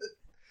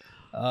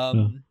 Yeah.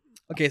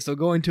 Okay, so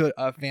going to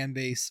a fan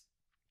base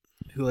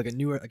who like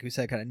we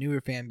said, kind of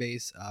newer fan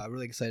base.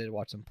 Really excited to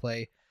watch them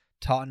play.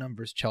 Tottenham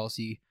versus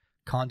Chelsea.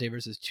 Conte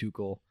versus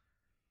Tuchel.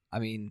 I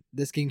mean,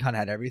 this game kind of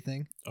had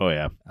everything. Oh,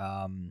 yeah.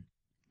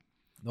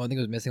 The only thing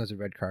that was missing was a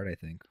red card, I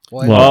think.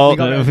 Well, we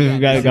got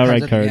red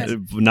at the card.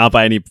 end. Not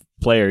by any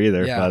player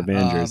either. Yeah, By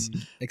managers.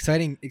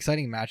 exciting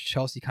match.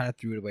 Chelsea kind of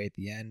threw it away at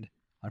the end.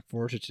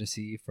 Unfortunate to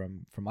see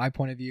from my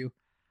point of view,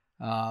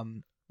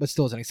 but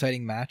still, it's an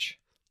exciting match,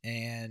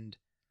 and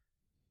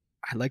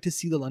I'd like to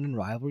see the London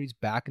rivalries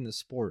back in the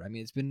sport. I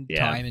mean, it's been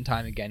time and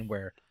time again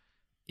where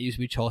it used to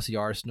be Chelsea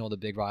Arsenal, the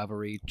big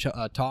rivalry.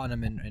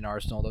 Tottenham and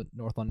Arsenal, the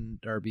North London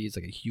derby is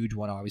like a huge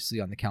one, obviously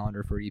on the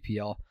calendar for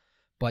EPL.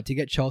 But to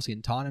get Chelsea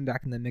and Tottenham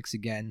back in the mix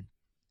again,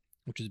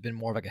 which has been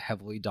more of like a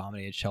heavily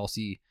dominated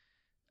Chelsea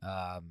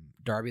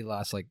derby the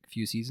last like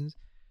few seasons,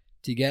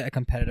 to get a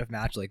competitive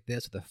match like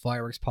this with the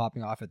fireworks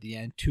popping off at the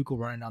end, Tuchel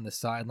running down the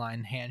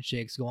sideline,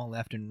 handshakes going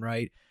left and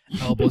right,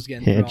 elbows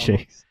getting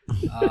Handshakes.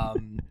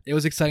 thrown. It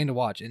was exciting to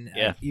watch, and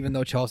Yeah. even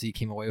though Chelsea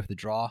came away with the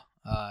draw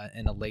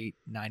in a late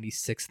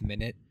 96th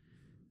minute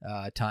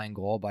tying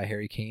goal by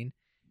Harry Kane,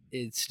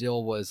 it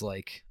still was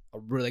like a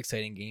really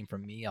exciting game for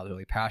me. I was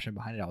really passionate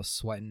behind it. I was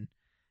sweating,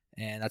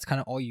 and that's kind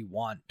of all you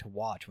want to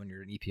watch when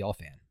you're an EPL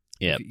fan.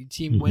 Yeah. If your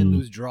team win,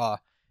 lose, draw,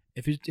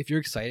 if you're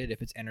excited,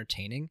 if it's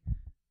entertaining,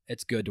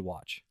 it's good to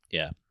watch.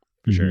 Yeah,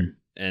 for sure.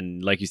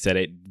 And like you said,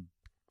 it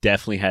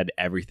definitely had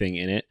everything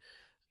in it.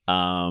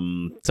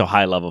 So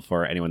high level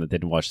for anyone that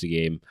didn't watch the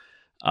game.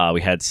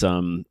 We had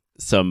some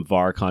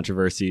VAR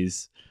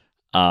controversies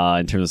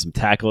in terms of some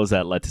tackles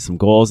that led to some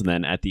goals, and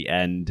then at the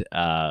end,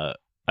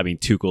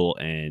 Tuchel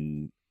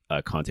and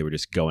Conte were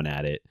just going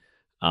at it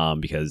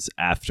because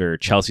after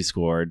Chelsea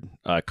scored,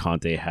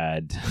 Conte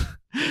had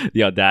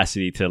the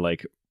audacity to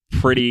like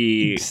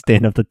pretty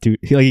stand up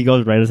he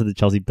goes right up to the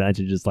Chelsea bench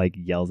and just like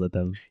yells at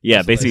them.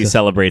 Yeah, basically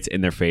celebrates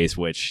in their face,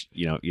 which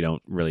you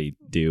don't really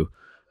do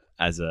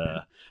as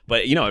a.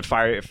 But it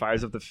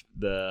fires up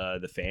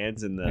the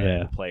fans and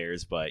the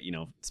players. But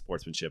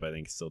sportsmanship I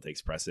think still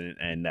takes precedent,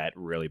 and that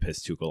really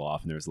pissed Tuchel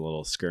off. And there was a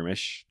little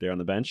skirmish there on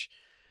the bench.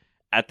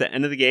 At the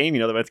end of the game,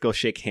 they went to go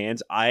shake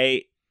hands.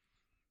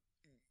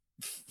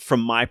 From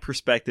my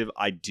perspective,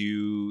 I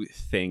do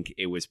think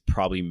it was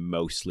probably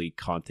mostly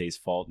Conte's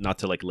fault. Not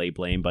to like lay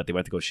blame, but they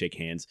went to go shake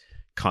hands.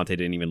 Conte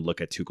didn't even look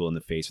at Tuchel in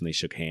the face when they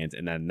shook hands,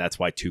 and then that's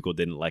why Tuchel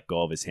didn't let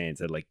go of his hands.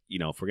 Said like,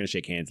 if we're gonna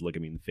shake hands, look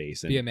at me in the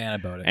face and Be a man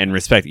about it. and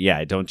respect.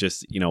 Yeah, don't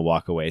just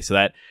walk away. So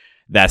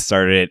that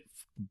started it.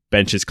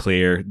 Bench is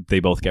clear. They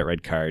both get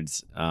red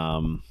cards.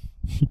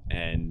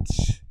 And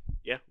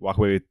Yeah, walk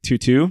away with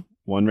 2-2,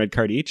 1 red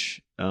card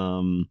each.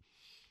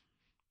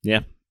 Yeah.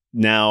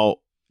 Now,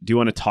 do you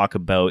want to talk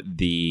about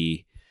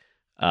the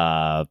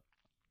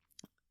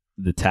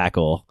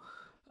tackle?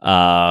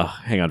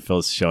 Hang on,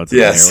 Phil's showing something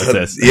Yes, here.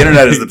 What's this? the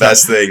internet is the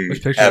best thing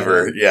Which picture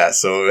ever. is that? Yeah,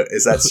 so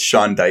is that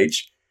Sean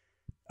Deitch?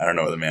 I don't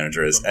know what the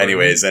manager is.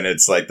 Anyways, and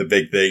it's like the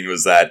big thing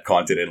was that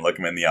Conte didn't look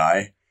him in the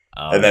eye.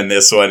 And then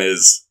this one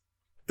is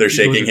they're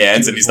shaking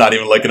hands and he's not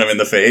even looking him in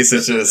the face.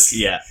 It's just,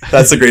 yeah.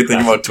 that's the great thing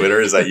about Twitter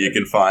is that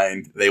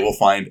they will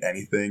find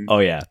anything Oh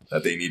yeah.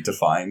 that they need to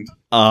find.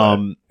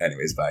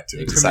 Anyways, back to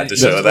it. Just had to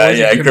Incriminating- show that.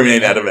 Yeah,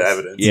 incriminating incriminating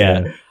evidence.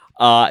 evidence.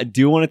 Yeah.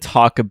 Do you want to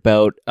talk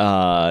about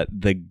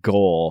the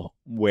goal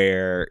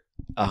where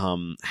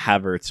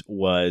Havertz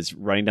was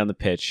running down the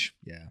pitch?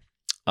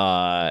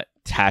 Yeah.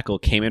 Tackle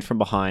came in from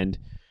behind.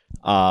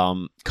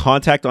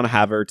 Contact on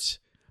Havertz,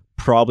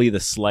 probably the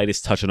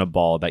slightest touch on a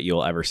ball that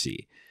you'll ever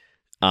see.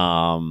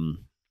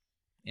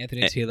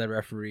 Anthony Taylor,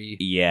 referee.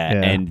 Yeah,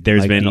 Yeah. and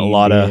there's Like been a the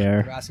lot of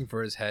They're VAR. asking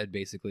for his head,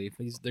 basically.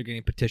 They're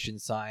getting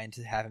petitions signed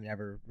to have him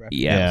never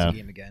Yeah. referee the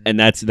game again. and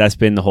that's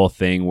been the whole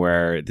thing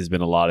where there's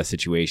been a lot of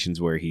situations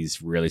where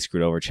he's really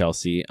screwed over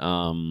Chelsea. It's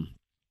not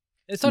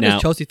now-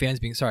 just Chelsea fans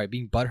being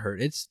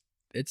butthurt.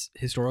 It's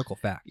historical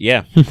fact.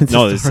 Yeah, It's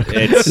no, historical.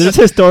 it's There's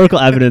historical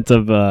evidence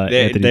of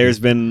Anthony there's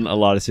Taylor. been a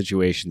lot of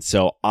situations.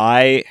 So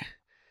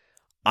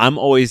I'm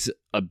always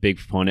a big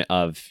proponent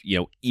of,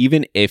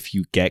 even if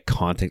you get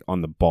contact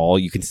on the ball,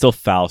 you can still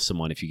foul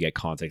someone if you get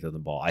contact on the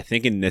ball. I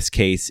think in this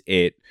case,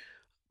 it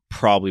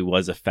probably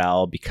was a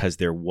foul because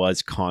there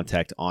was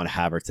contact on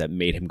Havertz that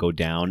made him go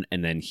down,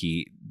 and then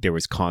there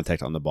was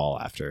contact on the ball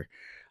after.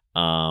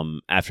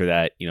 After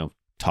that,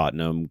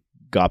 Tottenham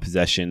got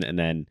possession and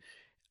then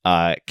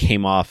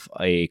came off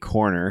a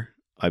corner,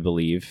 I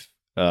believe,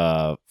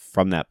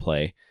 from that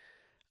play.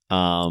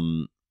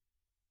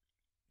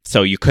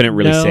 So you couldn't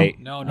really No. say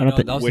No, I no, don't no.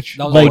 think- That was which-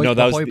 that was like, the no,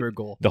 that was the- Højbjerg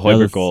goal. the That was-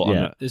 Højbjerg goal. on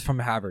yeah. the- It's from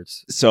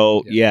Havertz.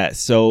 So Yeah.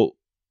 so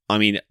I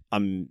mean,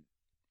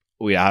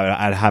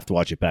 I'd have to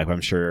watch it back, but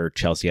I'm sure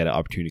Chelsea had an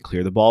opportunity to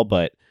clear the ball,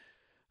 but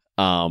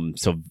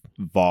so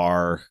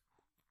VAR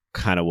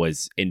kind of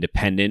was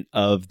independent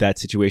of that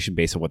situation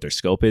based on what their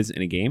scope is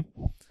in a game.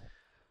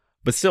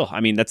 But still, I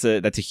mean, that's a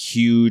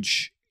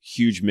huge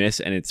miss,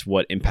 and it's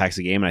what impacts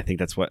the game. And I think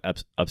that's what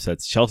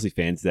upsets Chelsea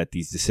fans, that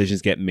these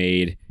decisions get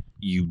made.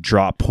 You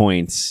drop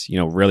points,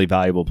 really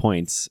valuable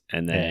points,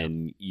 and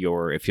then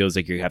it feels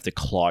like you have to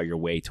claw your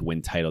way to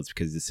win titles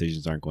because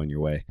decisions aren't going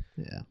your way.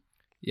 Yeah.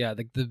 Yeah,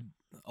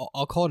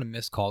 I'll call it a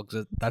missed call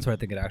because that's what I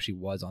think it actually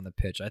was on the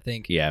pitch. I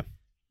think Yeah.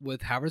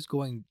 with Havertz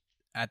going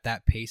at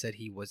that pace that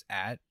he was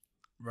at,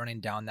 running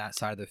down that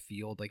side of the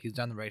field, like he was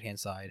down the right-hand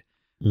side,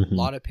 Mhm. a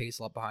lot of pace,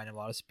 a lot behind him, a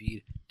lot of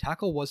speed.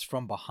 Tackle was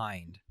from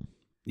behind.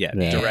 Yeah,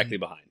 Yeah. directly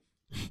behind.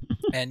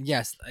 And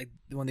yes,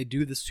 when they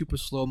do the super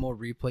slow-mo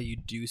replay, you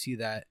do see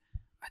that,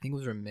 I think it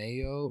was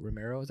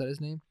Romero, is that his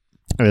name?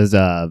 It was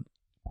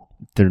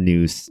their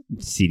new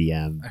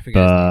CDM. I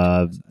forget his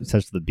name, too. It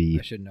starts with a B.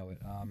 I should know it.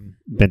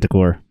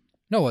 Bentancur.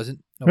 No, it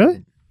wasn't. No, Really?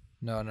 It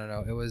wasn't.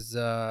 No. It was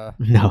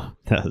No,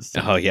 that was.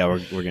 Oh yeah,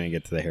 we're gonna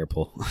get to the hair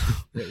pull.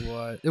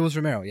 it was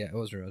Romero. Yeah, it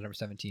was Romero, number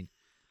 17.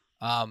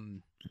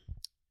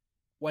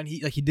 When he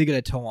did get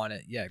a toe on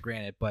it, yeah,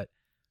 granted, but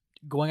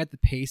going at the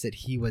pace that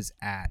he was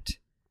at,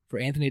 for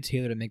Anthony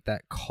Taylor to make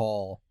that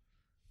call,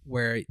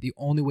 where the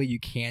only way you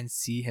can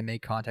see him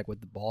make contact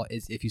with the ball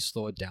is if you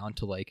slow it down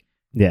to like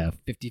Yeah.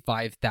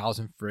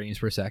 55,000 frames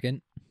per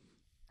second,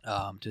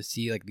 to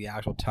see like the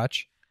actual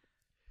touch.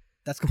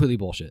 That's completely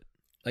bullshit.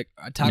 Like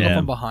a tackle Yeah.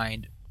 from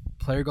behind,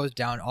 player goes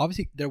down.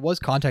 Obviously, there was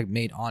contact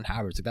made on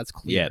Havertz. Like that's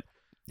clear.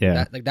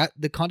 Yeah. Yeah.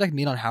 The contact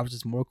made on Havertz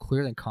is more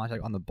clear than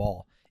contact on the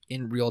ball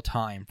in real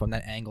time from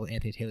that angle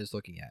Anthony Taylor's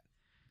looking at.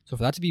 So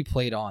for that to be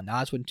played on,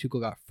 that's when Tuchel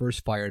got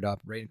first fired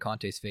up, right in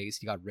Conte's face.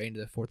 He got right into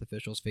the fourth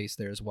official's face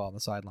there as well on the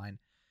sideline.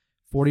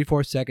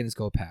 44 seconds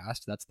go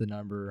past. That's the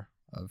number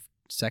of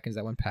seconds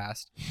that went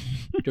past.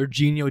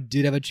 Jorginho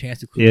did have a chance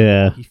to clear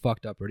Yeah. the ball. He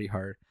fucked up pretty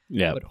hard.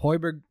 Yeah. But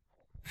Højbjerg,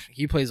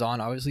 he plays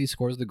on. Obviously, he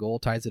scores the goal,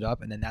 ties it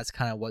up, and then that's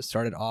kind of what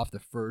started off the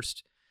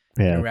first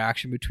Yeah.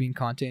 interaction between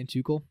Conte and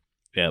Tuchel.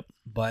 Yep.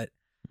 But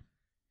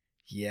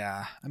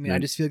yeah, I mean, I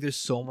Right. just feel like there's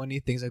so many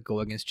things that go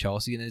against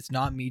Chelsea, and it's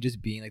not me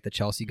just being like the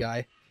Chelsea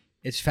guy.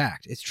 It's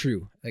fact. It's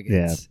true. Like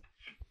Yeah. it's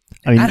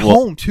I mean, at well-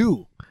 home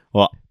too.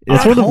 Well, It's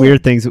At one of the home.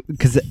 weird things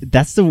because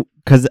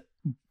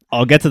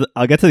I'll get to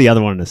the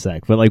other one in a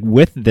sec, but like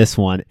with this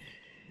one,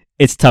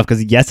 it's tough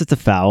because yes, it's a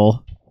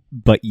foul,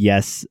 but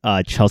yes,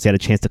 Chelsea had a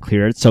chance to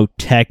clear it. So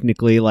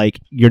technically, like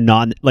you're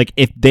not like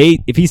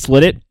if he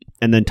slid it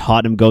and then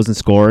Tottenham goes and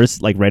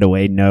scores like right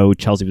away, no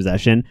Chelsea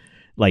possession,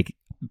 like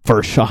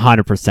for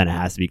 100% it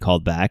has to be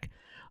called back.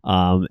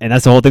 And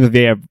that's the whole thing with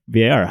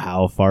VAR.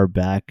 How far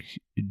back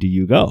do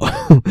you go?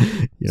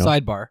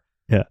 Sidebar.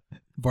 Yeah.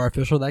 VAR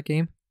official that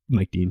game?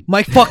 Mike Dean.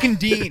 Mike fucking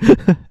Dean.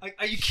 Like,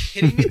 are you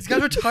kidding me? This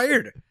guy's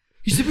retired.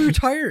 He should be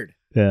retired.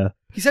 Yeah.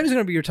 He said he's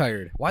gonna be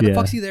retired. Why the Yeah.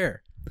 fuck's he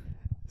there?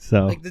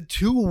 So Like the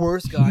two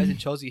worst guys in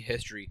Chelsea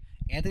history,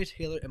 Anthony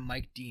Taylor and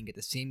Mike Dean get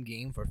the same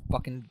game for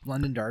fucking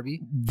London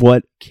Derby?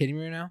 What? Kidding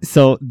me right now?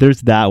 So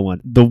there's that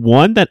one. The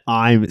one that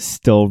I'm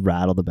still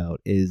rattled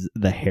about is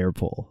the hair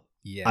pull.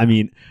 Yeah. I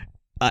mean,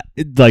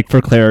 like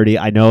for clarity,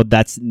 I know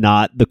that's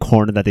not the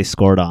corner that they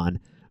scored on,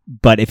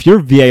 but if you're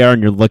VAR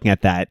and you're looking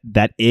at that,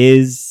 that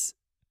is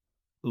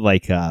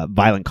like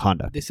violent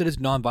conduct. They said it's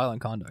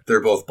non-violent conduct.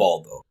 They're both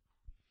bald though.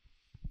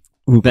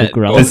 Who That-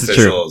 Cucurella? Both This is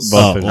true. officials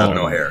Both have officials.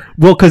 no hair.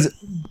 Well, because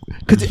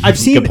I've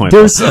seen Good point,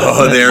 there's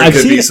So there I've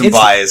could be seen- some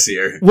it's- bias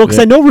here. Well, because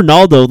I know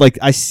Ronaldo, like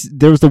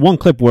there was the one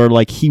clip where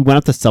like he went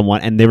up to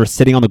someone and they were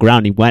sitting on the ground.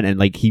 And he went and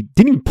like he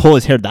didn't even pull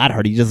his hair that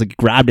hard. He just like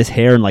grabbed his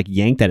hair and like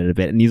yanked at it a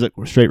bit, and he's like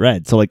straight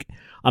red. So like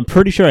I'm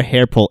pretty sure a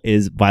hair pull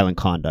is violent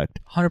conduct.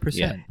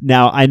 100%.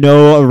 Now I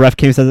know a ref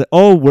came and says,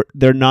 "Oh,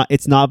 they're not.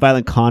 It's not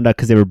violent conduct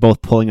because they were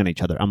both pulling on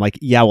each other." I'm like,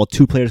 yeah, well,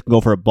 two players can go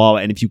for a ball,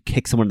 and if you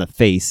kick someone in the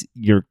face,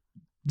 you're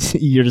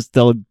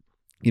still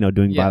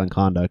doing Yeah. violent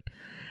conduct.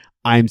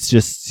 I'm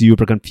just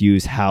super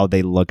confused how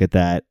they look at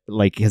that,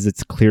 like, because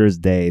it's clear as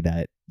day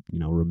that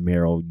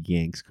Romero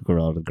yanks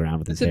Cucurella to the ground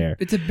with his hair.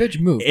 It's a bitch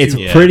move. It's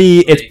too.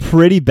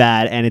 pretty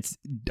bad, and it's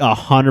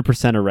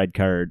 100% a red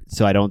card.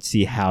 So I don't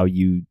see how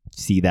you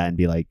see that and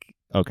be like,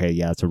 okay,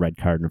 yeah, it's a red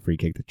card and a free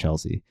kick to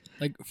Chelsea.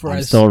 Like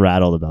I'm still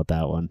rattled about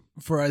that one.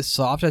 for as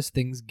soft as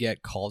things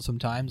get called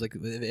sometimes, like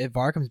if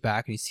VAR comes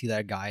back and you see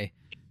that guy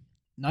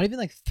not even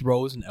like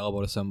throws an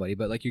elbow to somebody,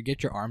 but like you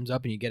get your arms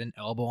up and you get an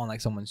elbow on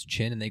like someone's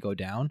chin and they go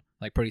down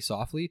like pretty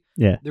softly,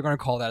 Yeah. they're gonna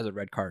call that as a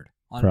red card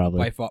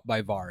Probably.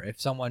 by VAR. If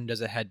someone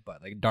does a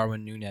headbutt, like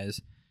Darwin Nunez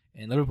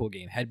in Liverpool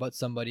game, headbutts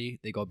somebody,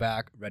 they go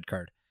back, red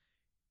card.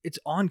 It's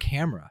on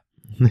camera.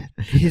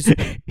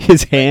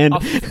 His hand. A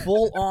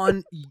full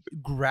on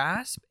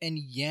grasp and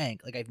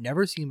yank like I've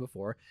never seen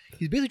before.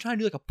 He's basically trying to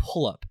do like a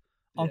pull up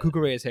on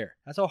Cucurella's hair.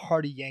 That's how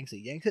hard he yanks it.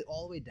 Yanks it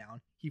all the way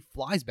down. He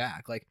flies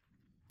back. Like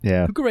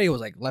Yeah. Cucurella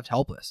was like left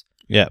helpless.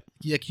 Yeah.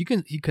 He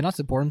could not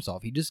support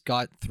himself. He just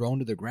got thrown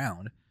to the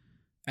ground,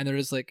 and they're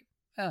just like,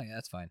 oh yeah,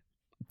 that's fine.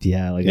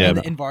 Yeah. Like, Yeah.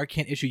 And VAR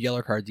can't issue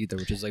yellow cards either,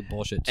 which is like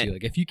bullshit too.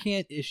 Like if you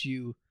can't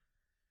issue,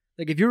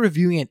 like if you're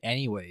reviewing it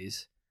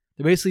anyways,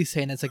 they're basically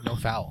saying it's like no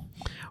foul.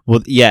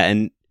 Well, yeah,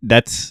 and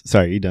that's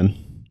sorry. You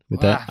done with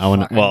that? I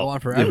want to go on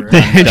forever.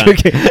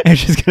 I'm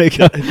just gonna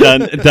go.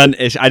 done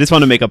ish. I just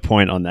want to make a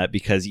point on that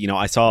because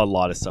I saw a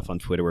lot of stuff on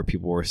Twitter where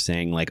people were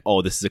saying like,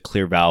 "Oh, this is a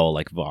clear foul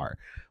like VAR,"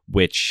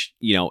 which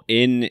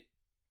in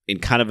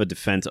kind of a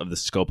defense of the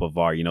scope of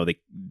VAR,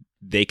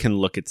 they can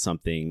look at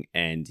something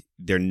and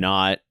they're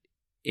not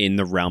in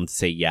the realm to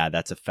say, "Yeah,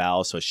 that's a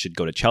foul, so it should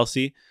go to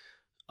Chelsea."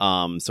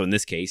 So in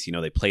this case,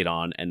 they played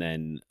on and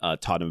then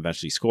Tottenham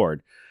eventually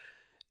scored.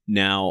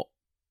 Now,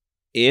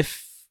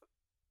 if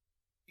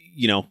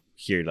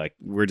here, like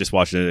we're just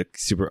watching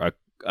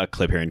a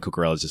clip here and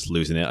Cucurella's just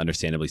losing it,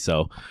 understandably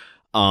so.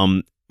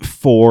 You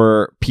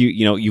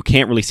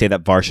can't really say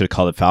that VAR should have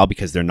called it foul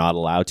because they're not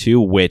allowed to,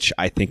 which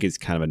I think is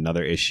kind of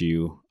another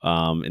issue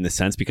in the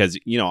sense because,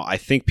 I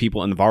think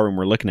people in the VAR room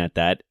were looking at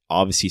that,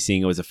 obviously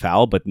seeing it was a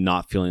foul, but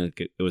not feeling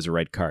like it was a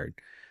red card,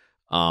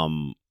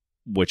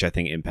 which I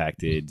think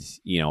impacted,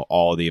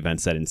 all the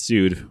events that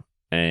ensued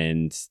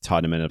and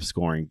Tottenham ended up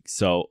scoring.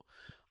 So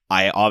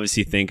I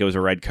obviously think it was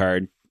a red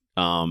card.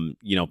 Some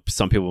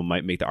people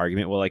might make the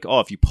argument, well, like, oh,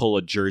 if you pull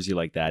a jersey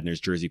like that and there's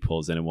jersey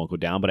pulls, then it won't go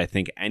down. But I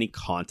think any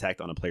contact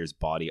on a player's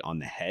body on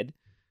the head,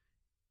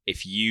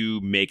 if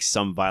you make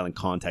some violent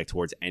contact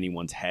towards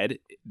anyone's head,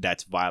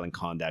 that's violent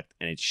contact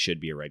and it should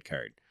be a red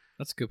card.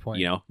 That's a good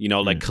point.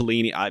 Like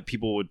Chiellini,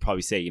 people would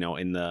probably say,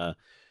 in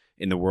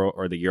the World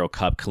or the Euro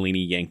Cup,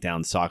 Chiellini yanked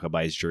down Saka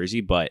by his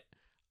jersey, but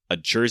a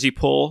jersey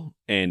pull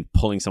and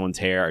pulling someone's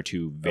hair are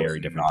two very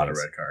different not things.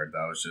 a red card.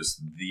 That was just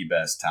the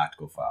best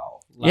tactical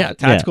foul. Yeah,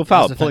 tactical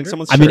foul, Last pulling defender?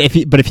 someone's I mean,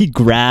 shirt. if he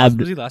grabbed,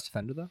 Was he last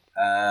defender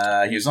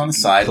though? He was on the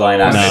sideline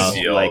Close.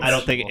 after No, midfield. like, I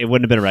don't think it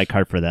wouldn't have been a red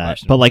card for that.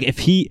 Questionable. But like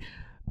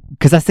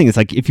because that's the thing is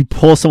like if you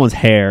pull someone's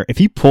hair, if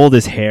he pulled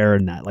his hair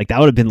and that, like that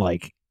would have been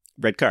like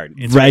red card.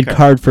 It's red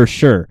card for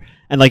sure.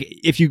 And like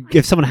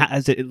if someone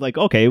has it, like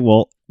okay,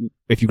 well,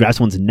 if you grab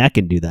someone's neck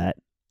and do that,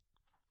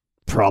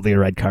 probably a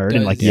red card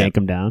and like Yeah. yank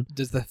them down.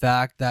 Does the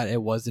fact that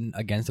it wasn't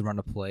against the run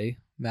of play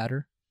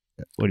matter?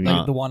 What do you Like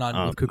mean? the one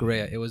on with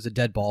Cucurella, it was a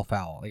dead ball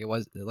foul. It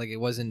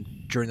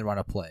wasn't during the run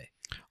of play.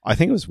 I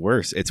think it was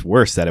worse. It's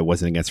worse that it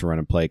wasn't against a run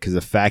and play because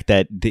the fact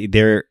that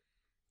the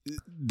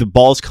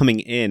ball's coming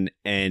in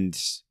and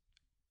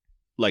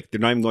like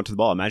they're not even going to the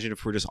ball. Imagine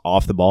if we're just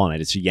off the ball and I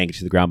just yank it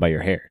to the ground by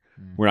your hair.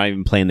 We're not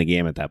even playing the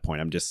game at that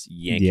point. I'm just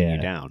yanking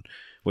you down,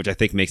 which I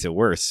think makes it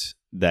worse.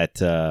 That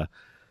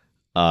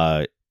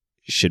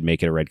should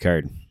make it a red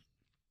card.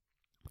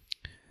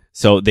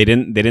 So they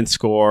didn't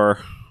score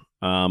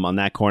on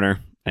that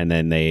corner, and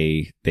then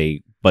they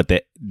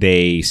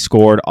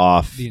scored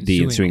off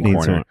the ensuing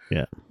corner,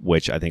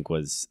 which I think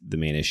was the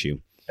main issue.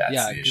 That's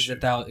Yeah, the because issue.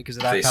 if that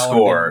They foul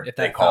score, if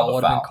they that call foul the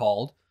would have been foul.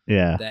 called,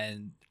 Yeah.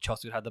 then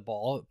Chelsea would have the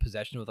ball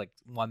possession with like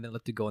 1 minute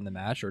left to go in the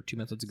match or 2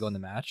 minutes left to go in the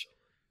match.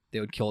 They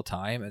would kill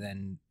time and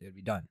then it would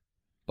be done.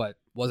 But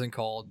wasn't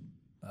called.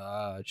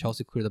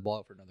 Chelsea cleared the ball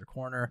out for another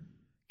corner.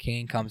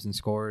 Kane comes and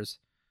scores,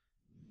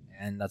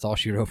 And that's all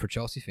she wrote for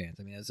Chelsea fans.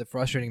 I mean, it's a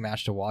frustrating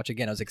match to watch.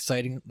 Again, it was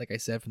exciting, like I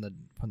said from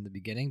the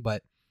beginning,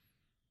 but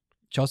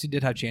Chelsea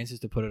did have chances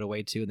to put it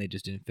away too, and they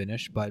just didn't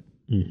finish. But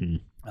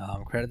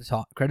credit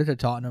to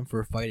Tottenham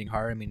for fighting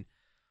hard. I mean,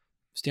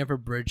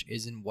 Stamford Bridge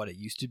isn't what it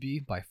used to be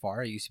by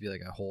far. It used to be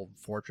like a whole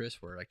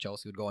fortress where like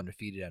Chelsea would go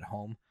undefeated at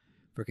home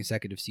for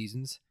consecutive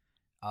seasons.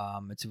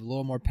 It's a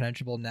little more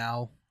penetrable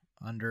now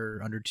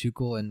under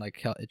Tuchel and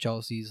like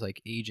Chelsea's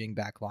like aging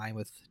back line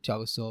with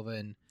Thiago Silva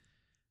and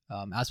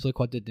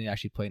Azpilicueta didn't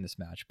actually play in this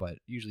match, but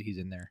usually he's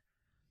in there.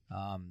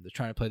 They're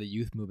trying to play the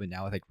youth movement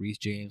now with like Reece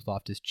James,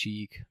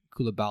 Loftus-Cheek,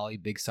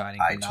 Koulibaly, big signing.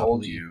 I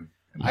told you.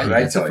 What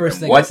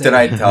What did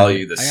I tell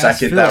you the I asked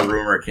second Phil. that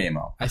rumor came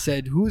out? I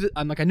said, "Who's?"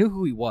 I'm like, I knew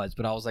who he was,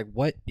 but I was like,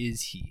 "What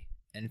is he?"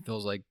 And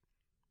Phil's like,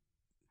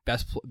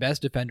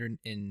 best defender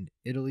in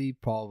Italy,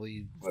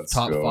 probably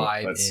top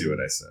 5. Let's see what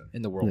I said.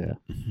 in the world.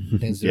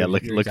 Yeah,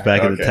 look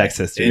back at the text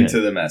history.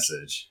 Into the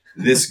message.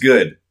 This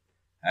good.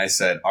 I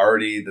said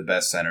already the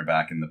best center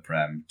back in the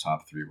Prem,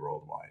 top 3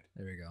 worldwide.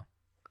 There we go.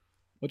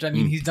 Which I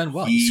mean, he's done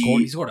well.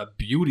 He scored a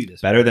beauty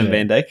this Better than Yeah.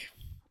 Van Dijk.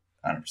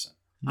 100%.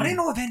 I didn't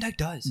know what Van Dijk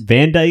does.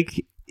 Van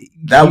Dijk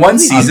That one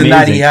season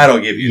that he amazing. had, I'll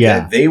give you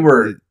Yeah. that. They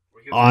were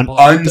on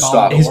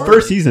unstoppable. his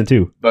first season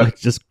too, But- like,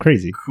 just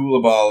crazy.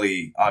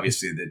 Koulibaly,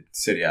 obviously the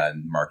City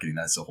and marketing,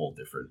 that's a whole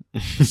different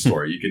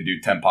story. You can do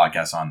 10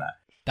 podcasts on that.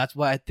 That's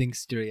why I think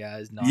Styria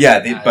is not. Yeah,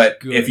 as but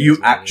good if as you what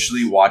it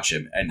actually is. watch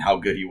him and how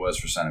good he was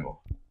for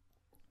Senegal,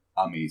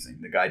 amazing.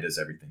 The guy does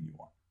everything you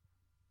want.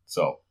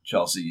 So,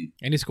 Chelsea,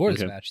 And he scored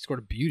this Okay. match. He scored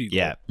a beauty goal.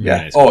 Yeah. yeah.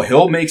 Nice. Oh,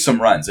 he'll make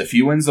some runs. If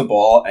he wins the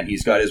ball and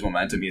he's got his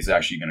momentum, he's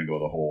actually going to go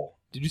the whole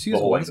Did you see his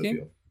goal in length this of the game?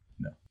 field.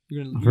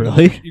 You're gonna,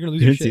 Really? You're gonna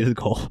lose You your didn't see shit. the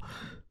goal.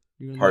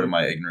 You're gonna Part lose of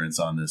my ignorance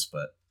on this,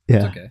 but your-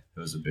 Yeah. It's okay. it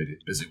was a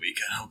busy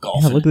weekend of Yeah,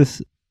 golfing. look at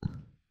this.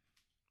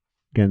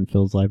 Again,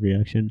 Phil's live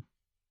reaction.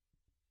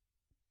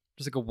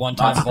 Just like a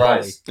one-time Not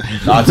volley.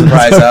 surprised. Not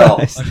surprised at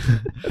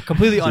all.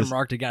 Completely Just-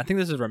 unmarked again. I think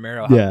this is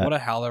Romero. Yeah. What a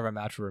hell of a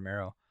match for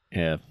Romero.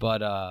 Yeah.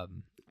 But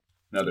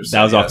Another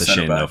That was off the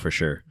center shin, back. though, for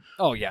sure.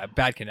 oh yeah,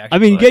 bad connection. I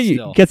mean, but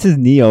still. gets his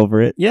knee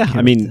over it. Yeah,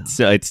 I mean,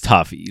 it's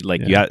tough.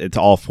 Like Yeah. it's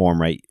all form,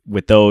 right?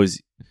 With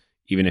those,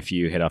 even if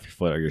you hit off your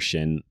foot or your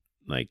shin,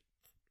 like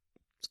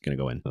it's gonna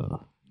go in.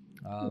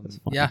 That's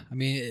fine. Yeah, I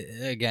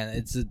mean, again,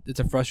 it's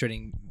a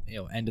frustrating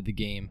end of the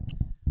game.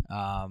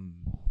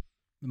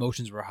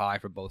 Emotions were high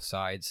for both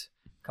sides.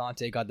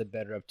 Conte got the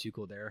better of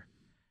Tuchel there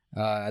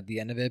at the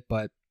end of it,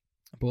 but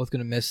both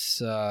gonna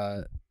miss.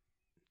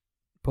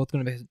 Both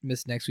going to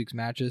miss next week's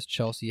matches.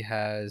 Chelsea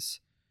has,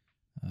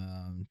 where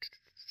are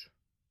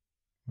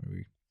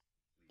we?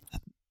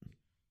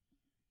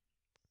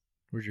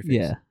 Where's your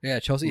face? Yeah.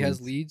 Chelsea has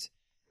Wolves. Leeds,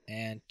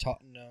 and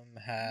Tottenham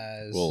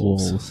has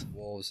Wolves.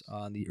 Wolves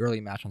on the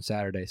early match on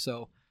Saturday.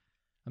 So,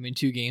 I mean,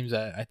 2 games.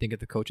 I think if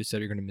the coaches said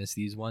you're going to miss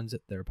these ones,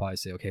 they'll probably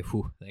say, okay,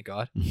 whew, thank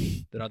God,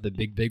 they're not the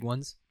big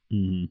ones.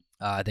 Mhm.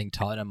 I think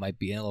Tottenham might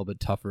be in a little bit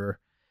tougher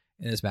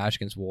in this match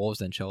against Wolves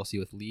than Chelsea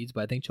with Leeds,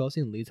 but I think Chelsea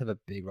and Leeds have a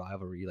big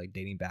rivalry, like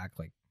dating back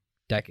like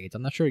decades.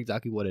 I'm not sure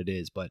exactly what it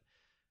is, but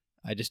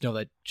I just know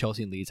that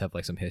Chelsea and Leeds have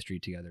like some history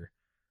together.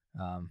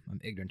 I'm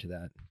ignorant to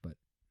that, but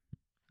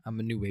I'm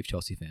a new wave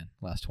Chelsea fan.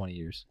 Last 20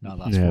 years, not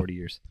last Yeah. 40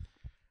 years.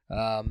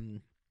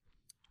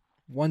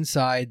 One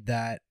side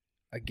that,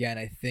 again,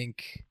 I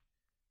think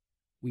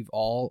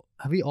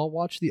have we all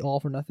watched the All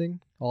or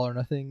Nothing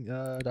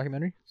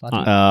documentary? It's not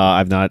too-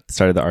 I've not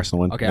started the Arsenal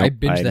one. okay, Nope, I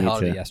binged the need hell out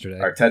of to- it yesterday.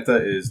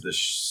 Arteta is the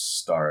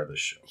star of the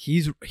show.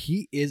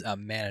 He is a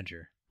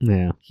manager.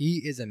 Yeah. He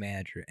is a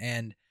manager,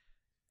 and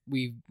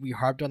we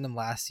harped on them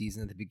last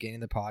season at the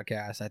beginning of the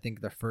podcast. I think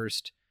the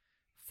first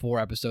 4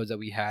 episodes that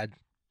we had,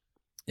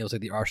 it was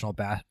like the Arsenal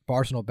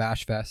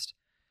Bash Fest,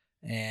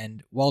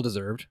 and well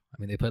deserved.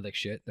 I mean, they played like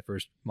shit the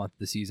first month of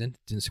the season.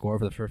 Didn't score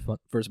for the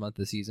first month of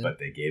the season, But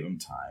they gave him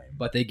time.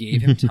 but they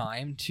gave him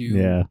time to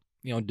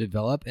Yeah.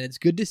 develop, and it's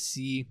good to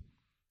see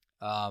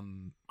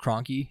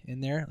Kroenke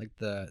in there, like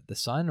the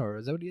son, or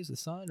is that what he is, the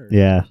son, or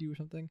Yeah. nephew or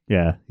something?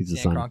 Yeah. He's the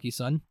Stan son. Kroenke's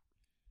son.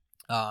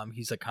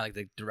 He's like kind of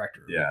like the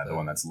director. Yeah, the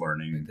one that's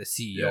learning. like the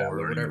CEO yeah, or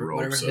learning the whatever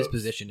ropes his of-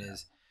 position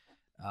is.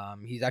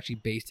 He's actually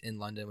based in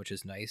London, which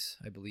is nice,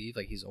 I believe.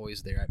 Like he's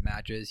always there at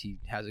matches. He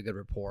has a good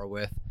rapport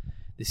with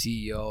the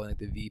CEO and like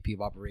the VP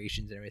of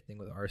operations and everything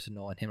with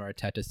Arsenal, and him and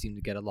Arteta seem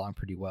to get along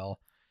pretty well.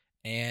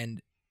 And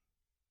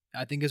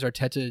I think as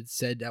Arteta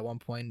said at one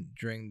point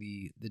during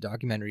the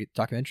documentary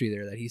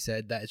there, that he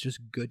said that it's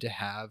just good to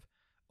have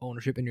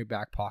ownership in your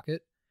back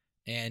pocket.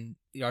 And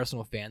the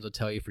Arsenal fans will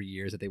tell you for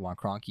years that they want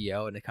Kroenke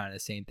out, and it's kind of the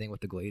same thing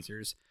with the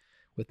Glazers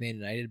with Man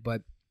United.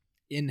 But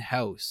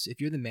in-house,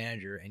 if you're the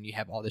manager and you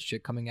have all this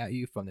shit coming at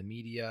you from the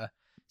media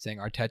saying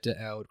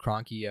Arteta out,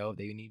 Kroenke out,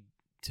 they need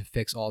to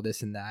fix all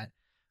this and that,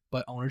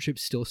 but ownership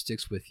still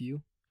sticks with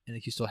you, and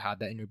if you still have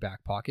that in your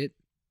back pocket,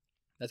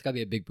 that's got to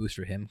be a big boost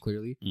for him,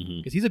 clearly.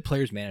 Mhm. Because he's a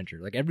player's manager.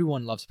 Like,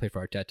 everyone loves to play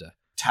for Arteta.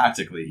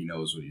 Tactically, he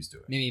knows what he's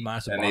doing. Maybe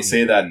minus And they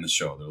say that in the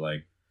show. They're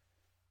like,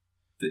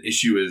 the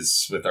issue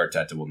is with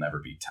Arteta will never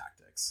be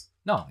tactics.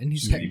 No, and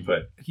He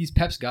put he's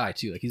Pep's guy,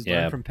 too. Like, he's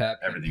Yeah. learned from Pep.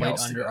 He Everything played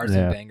else under together. Arsene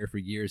Yeah. Wenger for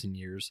years and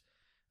years.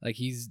 Like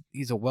he's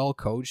a well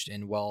coached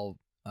and well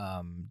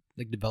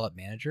developed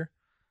manager,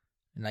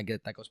 and I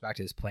get that goes back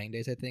to his playing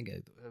days. I think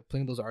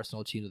playing those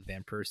Arsenal teams with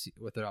Van Persie,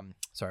 with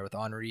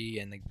Henry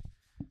and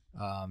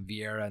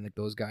Vieira and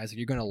those guys,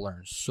 you're gonna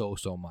learn so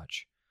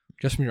much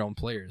just from your own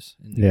players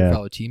and your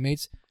fellow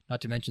teammates.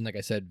 Not to mention, like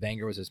I said,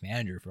 Wenger was his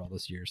manager for all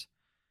those years,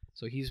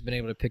 so he's been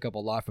able to pick up a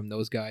lot from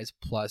those guys.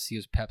 Plus, he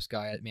was Pep's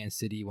guy at Man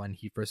City when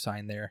he first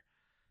signed there.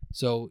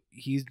 So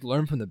he's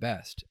learned from the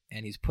best,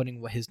 and he's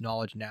putting his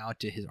knowledge now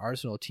to his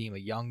Arsenal team, a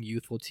young,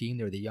 youthful team.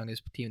 They were the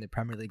youngest team in the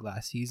Premier League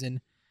last season,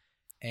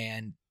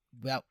 and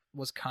that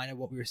was kind of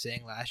what we were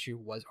saying last year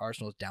was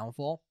Arsenal's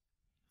downfall,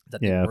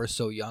 that they were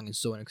so young and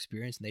so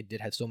inexperienced, and they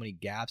did have so many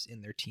gaps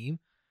in their team.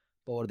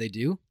 But what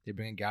do? They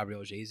bring in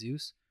Gabriel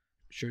Jesus,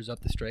 shores up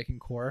the striking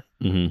core.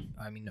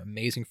 Mm-hmm. I mean,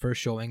 amazing first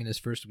showing in his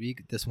first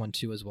week. This one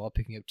too as well,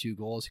 picking up 2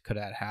 goals. He could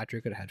have had a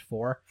hat-trick, could have had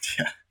 4.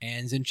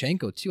 And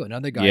Zinchenko too,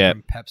 another guy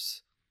from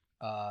Pep's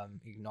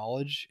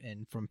acknowledge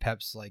and from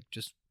Pep's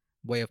just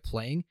way of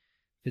playing.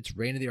 Fits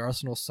right into the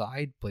Arsenal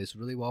side, plays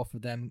really well for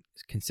them.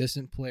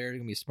 Consistent player,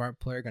 gonna be a smart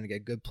player, gonna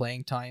get good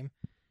playing time.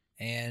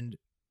 And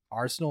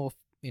Arsenal,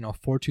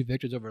 4-2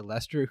 victories over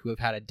Leicester, who have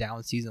had a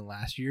down season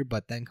last year,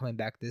 but then coming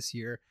back this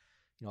year,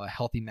 a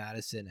healthy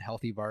Maddison, a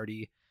healthy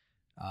Vardy.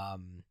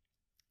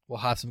 We'll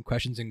have some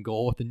questions in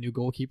goal with the new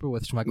goalkeeper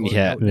with Schmeichel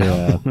out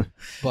now.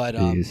 But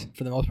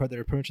for the most part,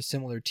 they're pretty much a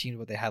similar team to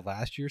what they had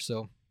last year,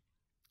 so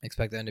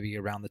expect them to be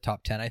around the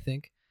top 10, I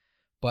think.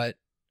 But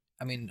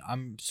I mean,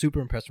 I'm super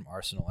impressed from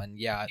Arsenal, and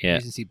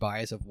recency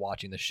bias of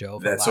watching the show.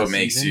 That's what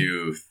makes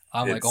you.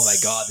 I'm like, oh my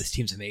god, this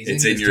team's amazing.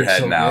 It's in your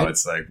head now. Good.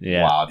 It's like,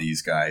 wow,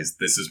 these guys.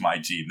 This is my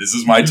team. This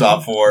is my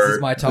top 4.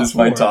 This is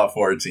my top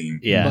 4 team.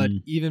 Yeah. But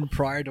even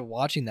prior to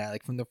watching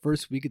that, from the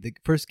first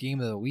game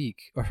of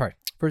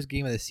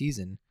the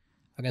season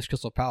against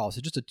Crystal Palace,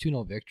 it's just a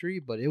 2-0 victory,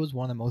 but it was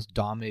one of the most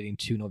dominating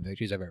 2-0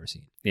 victories I've ever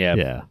seen.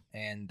 Yeah.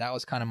 And that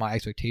was kind of my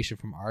expectation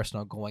from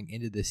Arsenal going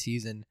into the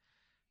season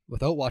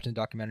without watching the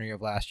documentary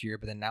of last year,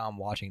 but then now I'm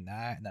watching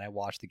that, and then I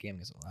watched the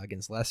game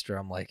against Leicester.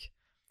 I'm like,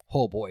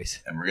 oh,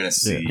 boys. And we're going to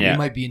see. We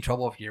might be in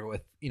trouble here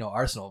with,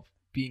 Arsenal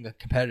being a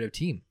competitive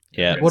team.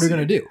 Yeah. What are we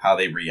going to do? How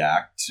they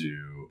react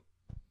to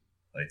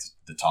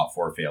the top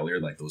 4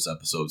 failure. Those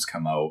episodes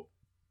come out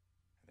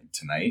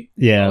tonight.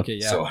 Yeah. Okay,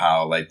 yeah. So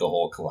how the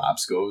whole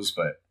collapse goes,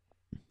 but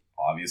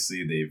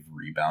obviously they've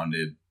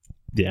rebounded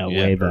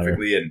way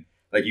perfectly. Better.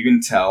 And you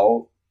can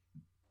tell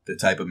the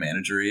type of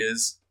manager he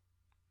is,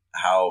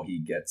 how he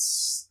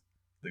gets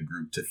the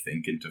group to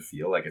think and to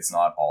feel. It's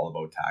not all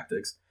about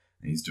tactics.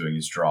 And he's doing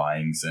his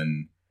drawings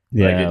and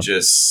it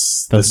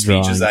just the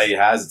speeches that he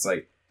has, it's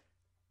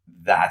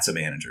that's a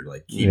manager,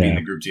 keeping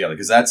the group together,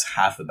 because that's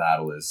half the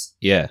battle is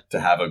to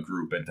have a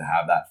group and to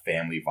have that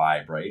family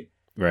vibe,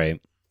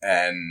 right.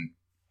 And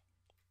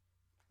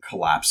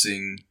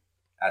collapsing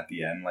at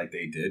the end like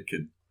they did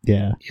could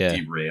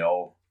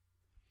derail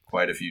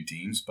quite a few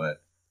teams,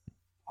 but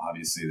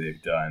obviously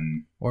they've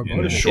done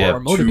in the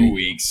short 2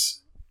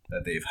 weeks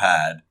that they've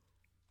had,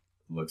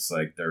 looks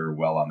like they're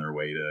well on their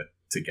way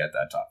to get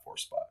that top 4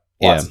 spot.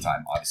 Lots of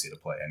time, obviously, to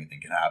play. Anything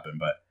can happen,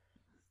 but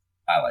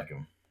I like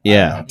them.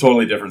 Yeah,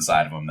 totally different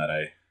side of them that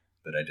I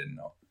didn't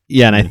know.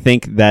 Yeah, and I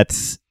think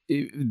that's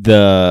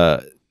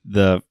the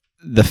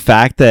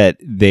fact that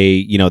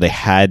they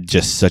had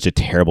just such a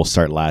terrible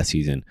start last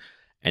season,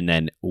 and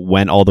then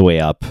went all the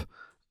way up,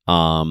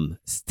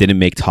 didn't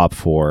make top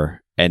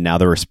 4, and now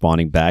they're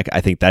responding back.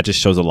 I think that just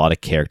shows a lot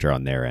of character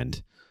on their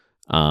end,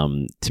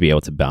 to be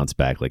able to bounce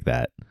back like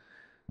that.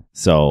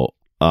 So,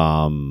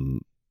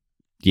 I'm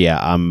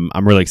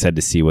really excited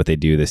to see what they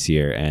do this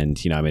year.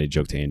 And I made a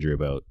joke to Andrew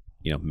about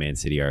Man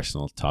City,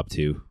 Arsenal, top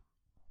 2.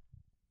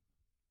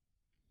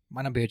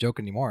 Might not be a joke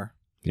anymore.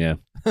 Yeah,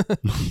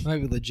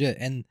 might be legit.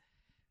 And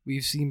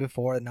we've seen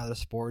before in other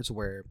sports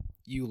where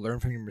you learn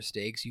from your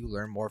mistakes, you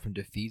learn more from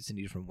defeats than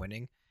you do from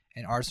winning.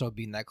 And Arsenal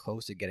being that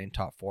close to getting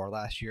top 4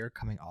 last year,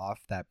 coming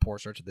off that poor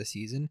start to the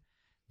season,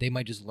 they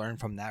might just learn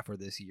from that for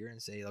this year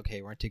and say,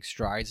 okay, we're going to take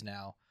strides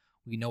now.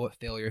 We know what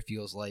failure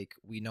feels like.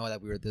 We know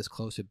that we were this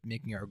close to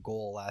making our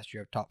goal last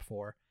year of top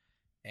 4.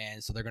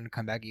 And so they're going to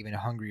come back even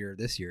hungrier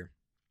this year.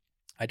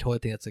 I totally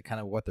think that's kind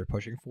of what they're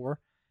pushing for.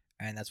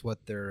 And that's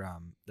what their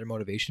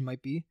motivation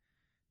might be.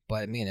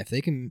 But, man, if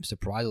they can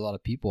surprise a lot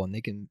of people and they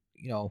can,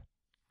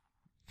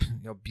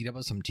 beat up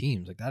on some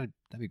teams, that'd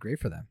be great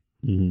for them.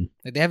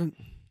 Mm-hmm. They haven't,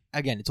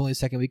 again, it's only the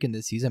second week in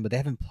this season, but they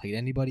haven't played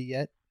anybody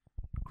yet.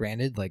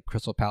 Granted,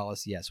 Crystal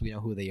Palace, yes, we know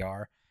who they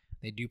are.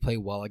 They do play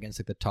well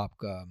against the top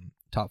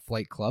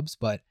flight clubs,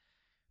 but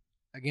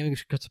a game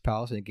against Crystal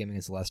Palace and a game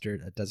against Leicester,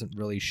 that doesn't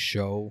really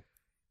show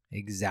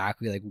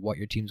exactly what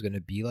your team's going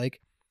to be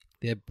like.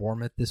 They have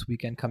Bournemouth this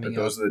weekend coming up.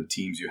 But those are the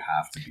teams you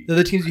have to beat. They're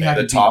the teams you have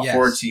to beat. The top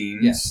 4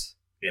 teams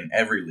in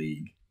every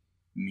league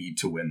need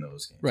to win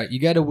those games. Right, you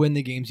got to win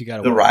the games. You got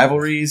to win. The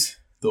rivalries,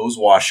 those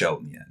wash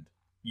out in the end.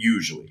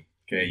 Usually,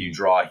 okay, you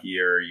draw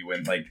here, you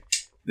win.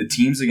 The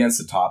teams against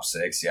the top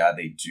 6,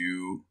 they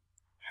do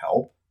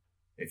help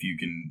if you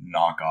can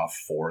knock off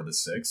 4 of the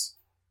 6.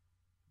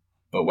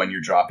 But when you're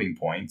dropping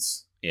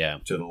points,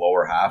 to the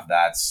lower half,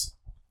 that's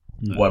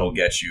what'll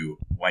get you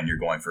when you're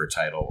going for a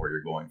title or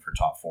you're going for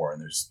top 4,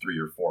 and there's 3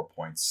 or 4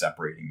 points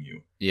separating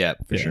you Yeah,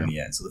 for in sure. the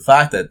end. So the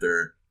fact that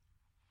they're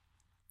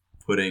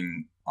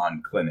putting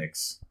on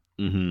clinics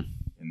Mm-hmm.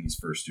 in these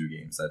first 2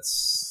 games,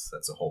 that's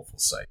a hopeful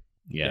sight.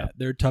 Yeah.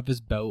 Their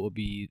toughest bout will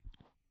be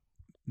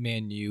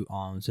Man U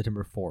on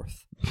September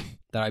 4th.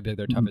 That'd be like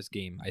their toughest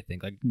game, I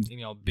think. Like,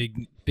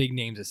 big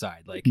names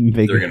aside, like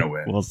They're gonna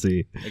win. We'll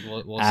see.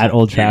 we'll At see.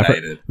 Old Trafford.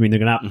 United. I mean, they're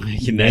gonna.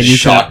 United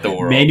shock the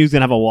world. Manu's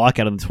gonna have a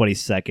walkout on the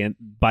 22nd.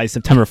 By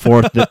September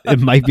 4th, it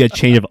might be a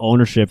change of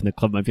ownership, and the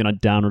club might be on a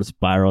downward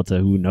spiral to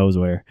who knows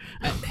where.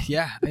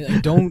 Yeah, I mean,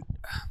 like, don't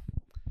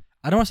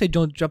want to say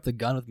don't jump the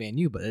gun with Man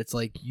U, but it's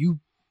like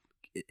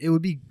it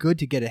would be good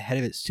to get ahead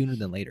of it sooner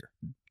than later.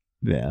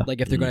 Yeah. Like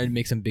if they're going to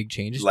make some big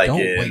changes, Like don't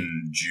in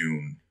wait.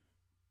 June.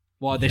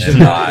 Well, they And should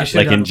not- have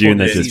like in June,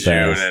 that's In just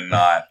June fast. and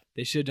not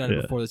They should have done it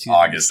Yeah. before the season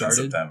August and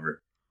started.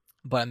 September.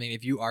 But I mean,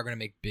 if you are going to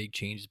make big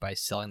changes by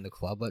selling the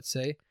club, let's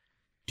say,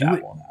 That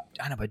it. won't happen.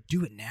 I know, but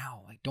do it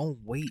now. Like, don't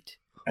wait.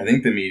 I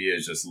think the media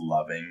is just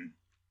loving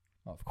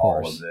Of all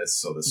of course. this.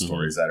 So the Mhm.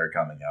 stories that are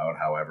coming out,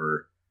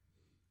 however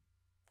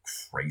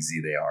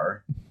crazy they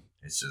are,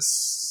 it's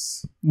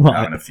just Well,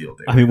 having a field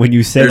day. I mean, when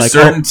you say There's like,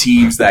 certain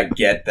teams that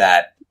get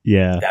that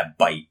yeah.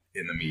 bite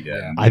in the media,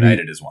 Yeah. and I mean-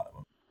 United is one of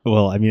them.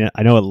 Well, I mean,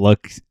 I know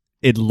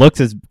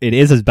it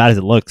is as bad as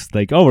it looks.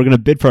 Like, oh, we're gonna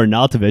bid for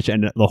Arnautovic,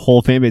 and the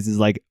whole fan base is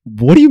like,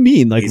 what do you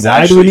mean? Like, He's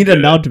why do we actually need good.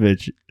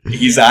 Arnautovic?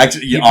 He's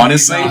actually, He-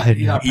 honestly,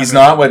 Premier he's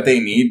not League what good. they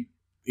need.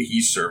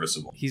 He's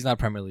serviceable. He's not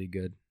Premier League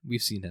good.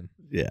 We've seen him.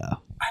 Yeah,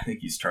 I think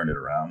he's turned it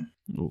around.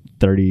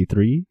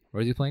 33.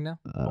 Where is he playing now?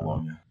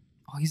 Bologna.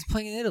 Oh, he's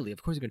playing in Italy.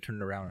 Of course, he's gonna turn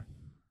it around.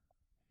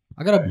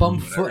 I got a bum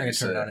Whatever foot. I you can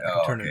turn it say. on. I can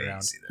Oh, turn okay, it you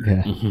around. see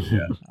there.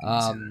 Yeah.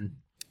 Yeah.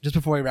 Just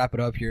before we wrap it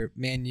up here,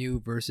 Man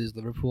U versus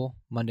Liverpool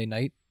Monday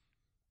night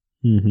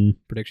Mm-hmm.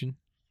 prediction.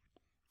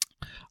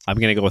 I'm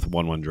gonna go with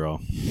 1-1 draw.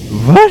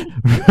 What?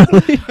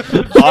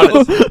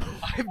 Honest-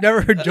 I've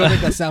never heard Joe make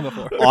that sound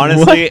before.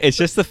 Honestly, it's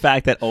just the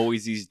fact that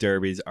always these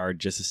derbies are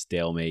just a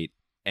stalemate.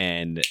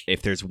 And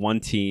if there's one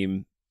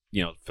team,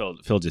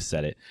 Phil just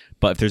said it,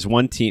 but if there's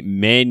one team,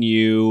 Man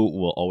U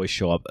will always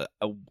show up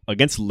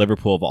against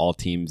Liverpool of all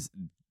teams.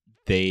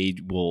 They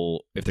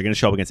will, if they're going to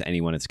show up against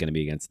anyone, it's going to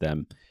be against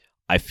them.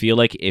 I feel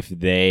like if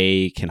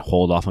they can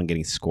hold off on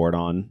getting scored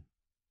on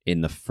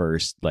in the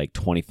first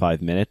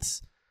 25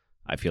 minutes,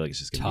 I feel like it's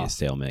just going to be a Tough.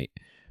 stalemate.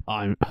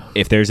 I'm,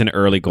 If there's an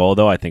early goal,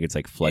 though, I think it's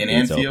like In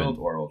floodgates Anfield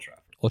open. or Old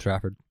Trafford? Old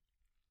Trafford.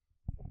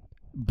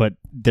 but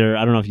they're,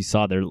 I don't know if you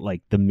saw, they're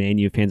like the Man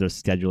U fans are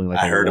scheduling like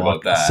I a heard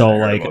walk. about that. So I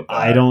heard like about that.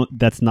 I don't.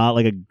 That's not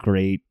like a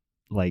great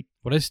like.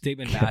 What does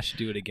Statement Mash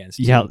do it against?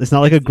 Yeah, it's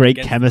not like a great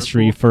Against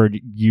chemistry Liverpool? for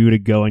you to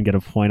go and get a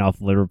point off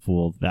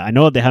Liverpool. I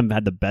know they haven't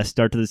had the best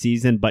start to the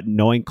season, but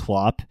knowing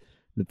Klopp,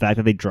 the fact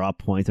that they drop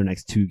points their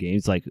next 2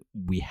 games,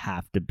 we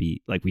have to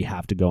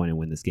go in and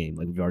win this game.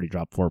 Like, we've already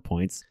dropped 4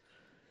 points.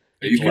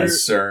 Are you If you're-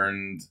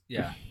 concerned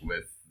Yeah.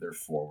 with their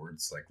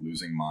forwards, like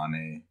losing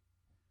Mane?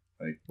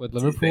 With Do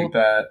you Liverpool? think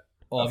that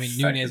Well, I mean,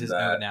 affected Nunez is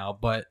that? out now,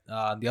 but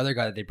the other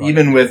guy that they brought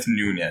even in, with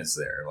Nunez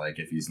there,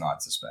 if he's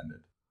not suspended?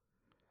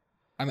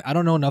 I mean, I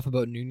don't know enough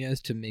about Nunez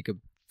to make a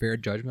fair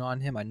judgment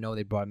on him. I know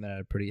they brought him in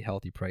at a pretty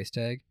healthy price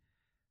tag,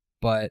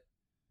 but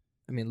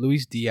I mean,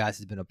 Luis Diaz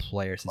has been a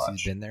player since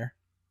Clutch. he's been there.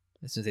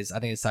 I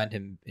think they signed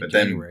him in But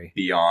January. then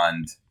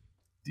beyond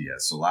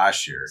Diaz, so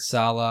last year,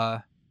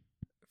 Salah,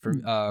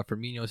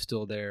 Firmino's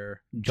still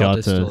there.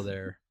 Jota's Jota. still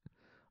there.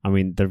 I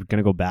mean, they're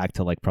gonna go back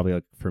to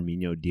probably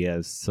Firmino,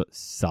 Diaz,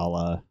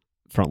 Salah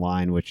front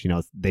line, which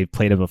they've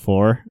played it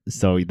before,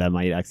 so that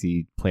might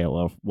actually play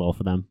out well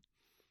for them.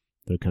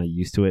 They're kind of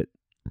used to it.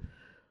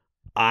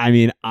 I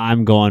mean,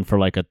 I'm going for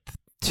a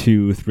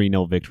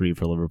 2-3-0 victory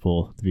for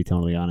Liverpool, to be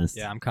totally honest.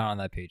 Yeah, I'm kind of on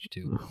that page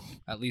too.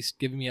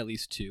 Giving me at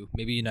least 2.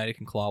 Maybe United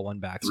can claw one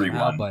back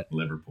somehow, 3-1 but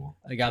Liverpool.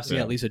 I got to see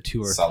Yeah. at least a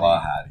 2 or Salah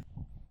had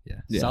 3. Yeah.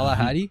 Yeah. Salah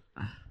Hadi,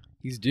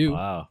 he's due.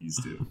 Wow. he's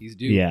due. He's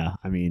due. Yeah,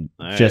 I mean,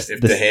 All right. just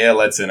If this, De Gea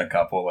lets in a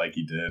couple like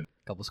he did,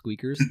 Couple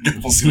squeakers.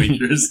 couple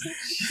squeakers,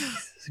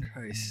 Jesus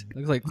Christ.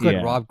 Looks like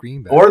Yeah. Rob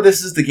Greenback. or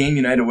this is the game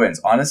United wins.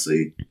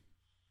 Honestly,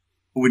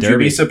 would you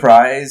Derby. be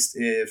surprised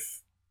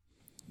if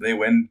they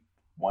win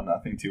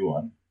 1-0,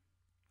 2-1?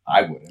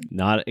 I wouldn't.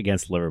 Not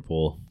against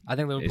Liverpool. I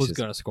think Liverpool's just-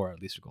 going to score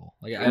at least a goal.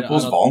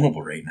 Liverpool's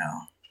vulnerable right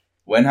now.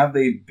 When have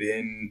they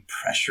been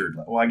pressured?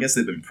 Well, I guess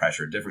they've been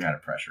pressured, different kind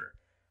of pressure.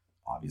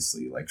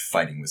 Obviously,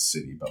 fighting with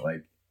City, but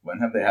when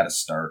have they had a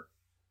start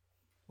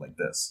like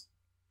this?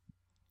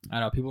 I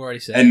know people already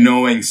said. And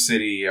knowing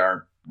City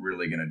aren't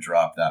really going to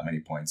drop that many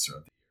points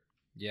throughout the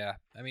Yeah,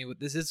 I mean,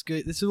 this is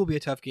good. This will be a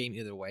tough game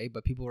either way.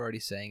 But people are already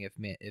saying if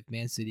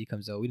Man City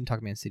comes out, we didn't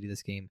talk Man City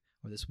this game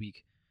or this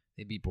week.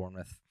 They beat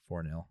Bournemouth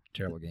 4-0.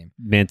 Terrible game.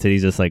 Man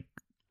City's just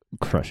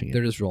crushing it.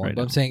 They're just rolling. right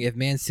But I'm now. saying if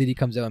Man City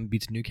comes out and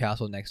beats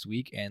Newcastle next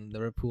week, and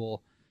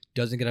Liverpool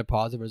doesn't get a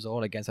positive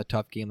result against a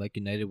tough game like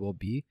United will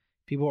be,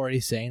 people are already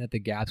saying that the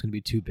gap's going to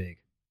be too big.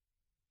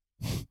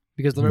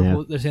 Because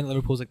Liverpool, they're saying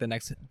Liverpool's the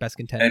next best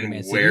contender. to Man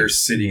And City. where's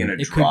City going to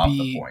It could drop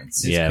be- the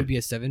points? This Yeah. could be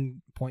a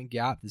 7-point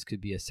gap. This could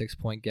be a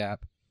 6-point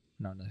gap.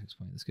 No, not 6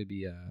 points. This could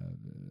be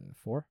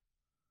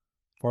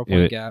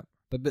 4-point gap.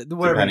 But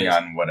whatever. Depending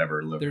on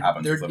whatever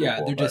happens with Liverpool.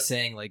 Yeah, they're just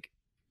saying like,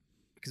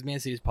 because Man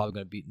City is probably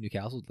going to beat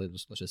Newcastle.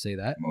 Let's just say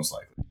that. Most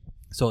likely.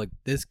 So like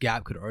this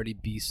gap could already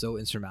be so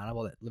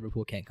insurmountable that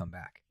Liverpool can't come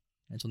back.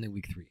 And it's only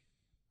week 3.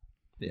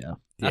 Yeah.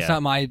 That's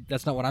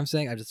not what I'm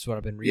saying. I just what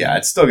I've been reading. Yeah,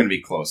 it's still going to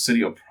be close.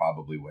 City will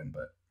probably win,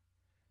 but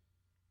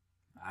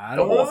I the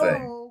don't whole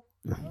know.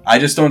 thing. I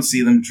just don't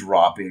see them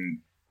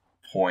dropping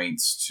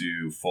points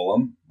to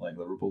Fulham like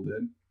Liverpool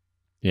did.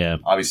 Yeah.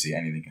 Obviously,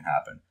 anything can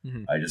happen.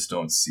 Mhm. I just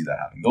don't see that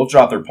happening. They'll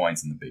drop their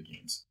points in the big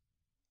games.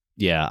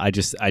 Yeah, I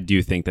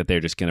do think that they're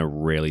just gonna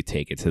really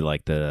take it to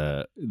like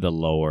the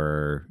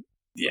lower,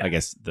 Yeah, I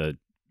guess the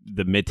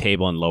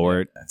mid-table and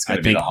lower. it's going I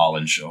to be think- the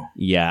Holland show.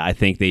 Yeah, I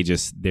think they're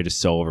just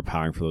so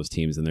overpowering for those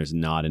teams, and there's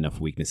not enough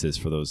weaknesses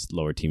for those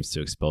lower teams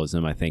to expose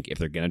them. I think if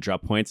they're gonna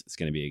drop points, it's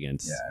gonna be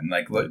against. Yeah, and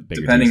like the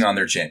bigger depending teams. on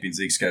their Champions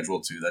League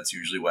schedule too, that's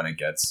usually when it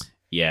gets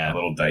Yeah, a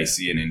little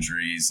dicey and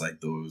injuries like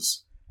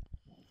those.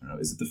 I don't know,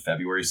 is it the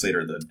February slate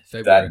or that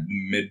February,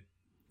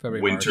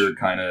 mid-winter March.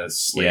 kind of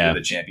slate Yeah. of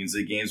the Champions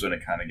League games when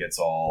it kind of gets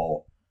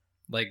all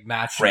Like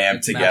match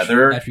crammed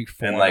together match week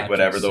 4, and like match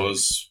whatever week 6.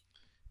 those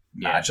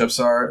matchups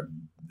are,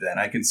 then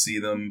I can see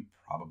them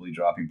probably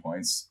dropping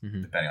points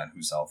Mhm. depending on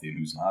who's healthy and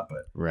who's not.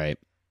 But right.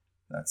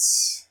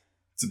 it's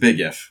a big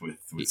if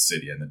with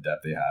City and the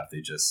depth they have.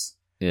 They just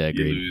Yeah, you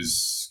agreed.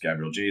 lose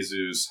Gabriel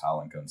Jesus,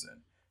 Haaland comes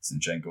in,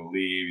 Zinchenko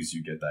leaves,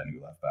 you get that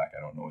new left back.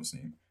 I don't know his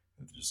name.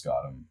 They just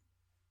got him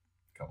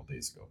a couple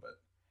days ago, but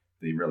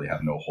they really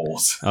have no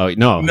holes. Oh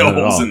no, No not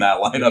at holes all. in that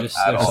lineup Just-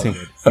 at they're all.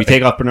 just- You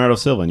take off Bernardo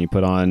Silva and you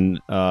put on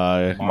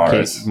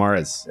Mahrez.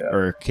 Mahrez Yeah.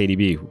 or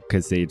KDB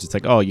because they just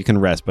like, oh, you can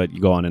rest, but you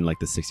go on in like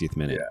the 60th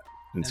minute Yeah.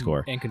 and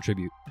score. and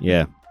contribute.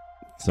 Yeah.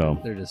 So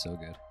They're just so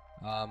good.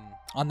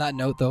 On that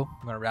note, though,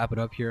 I'm going to wrap it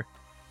up here.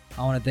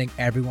 I want to thank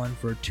everyone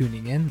for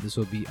tuning in. This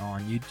will be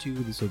on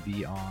YouTube. This will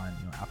be on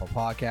Apple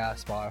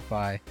Podcasts,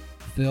 Spotify.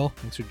 Phil,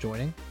 thanks for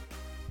joining.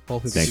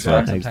 Hopefully, Thanks, we'll see you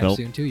Phil. Thanks, sometime Phil.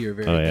 soon too. You're a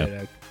very Oh, yeah.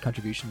 good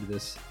contribution to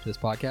this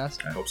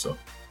podcast. I hope so.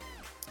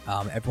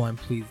 Everyone,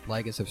 please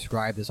like and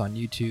subscribe this on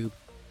YouTube.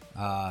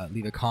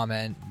 Leave a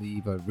comment,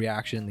 leave a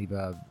reaction, leave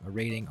a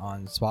rating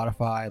on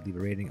Spotify, leave a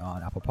rating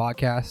on Apple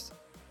Podcasts.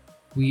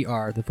 We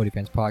are the Footy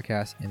Fans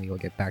Podcast, and we will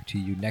get back to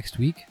you next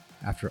week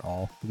after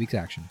all the week's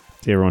action.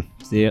 see you, everyone.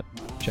 See ya.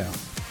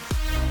 Ciao.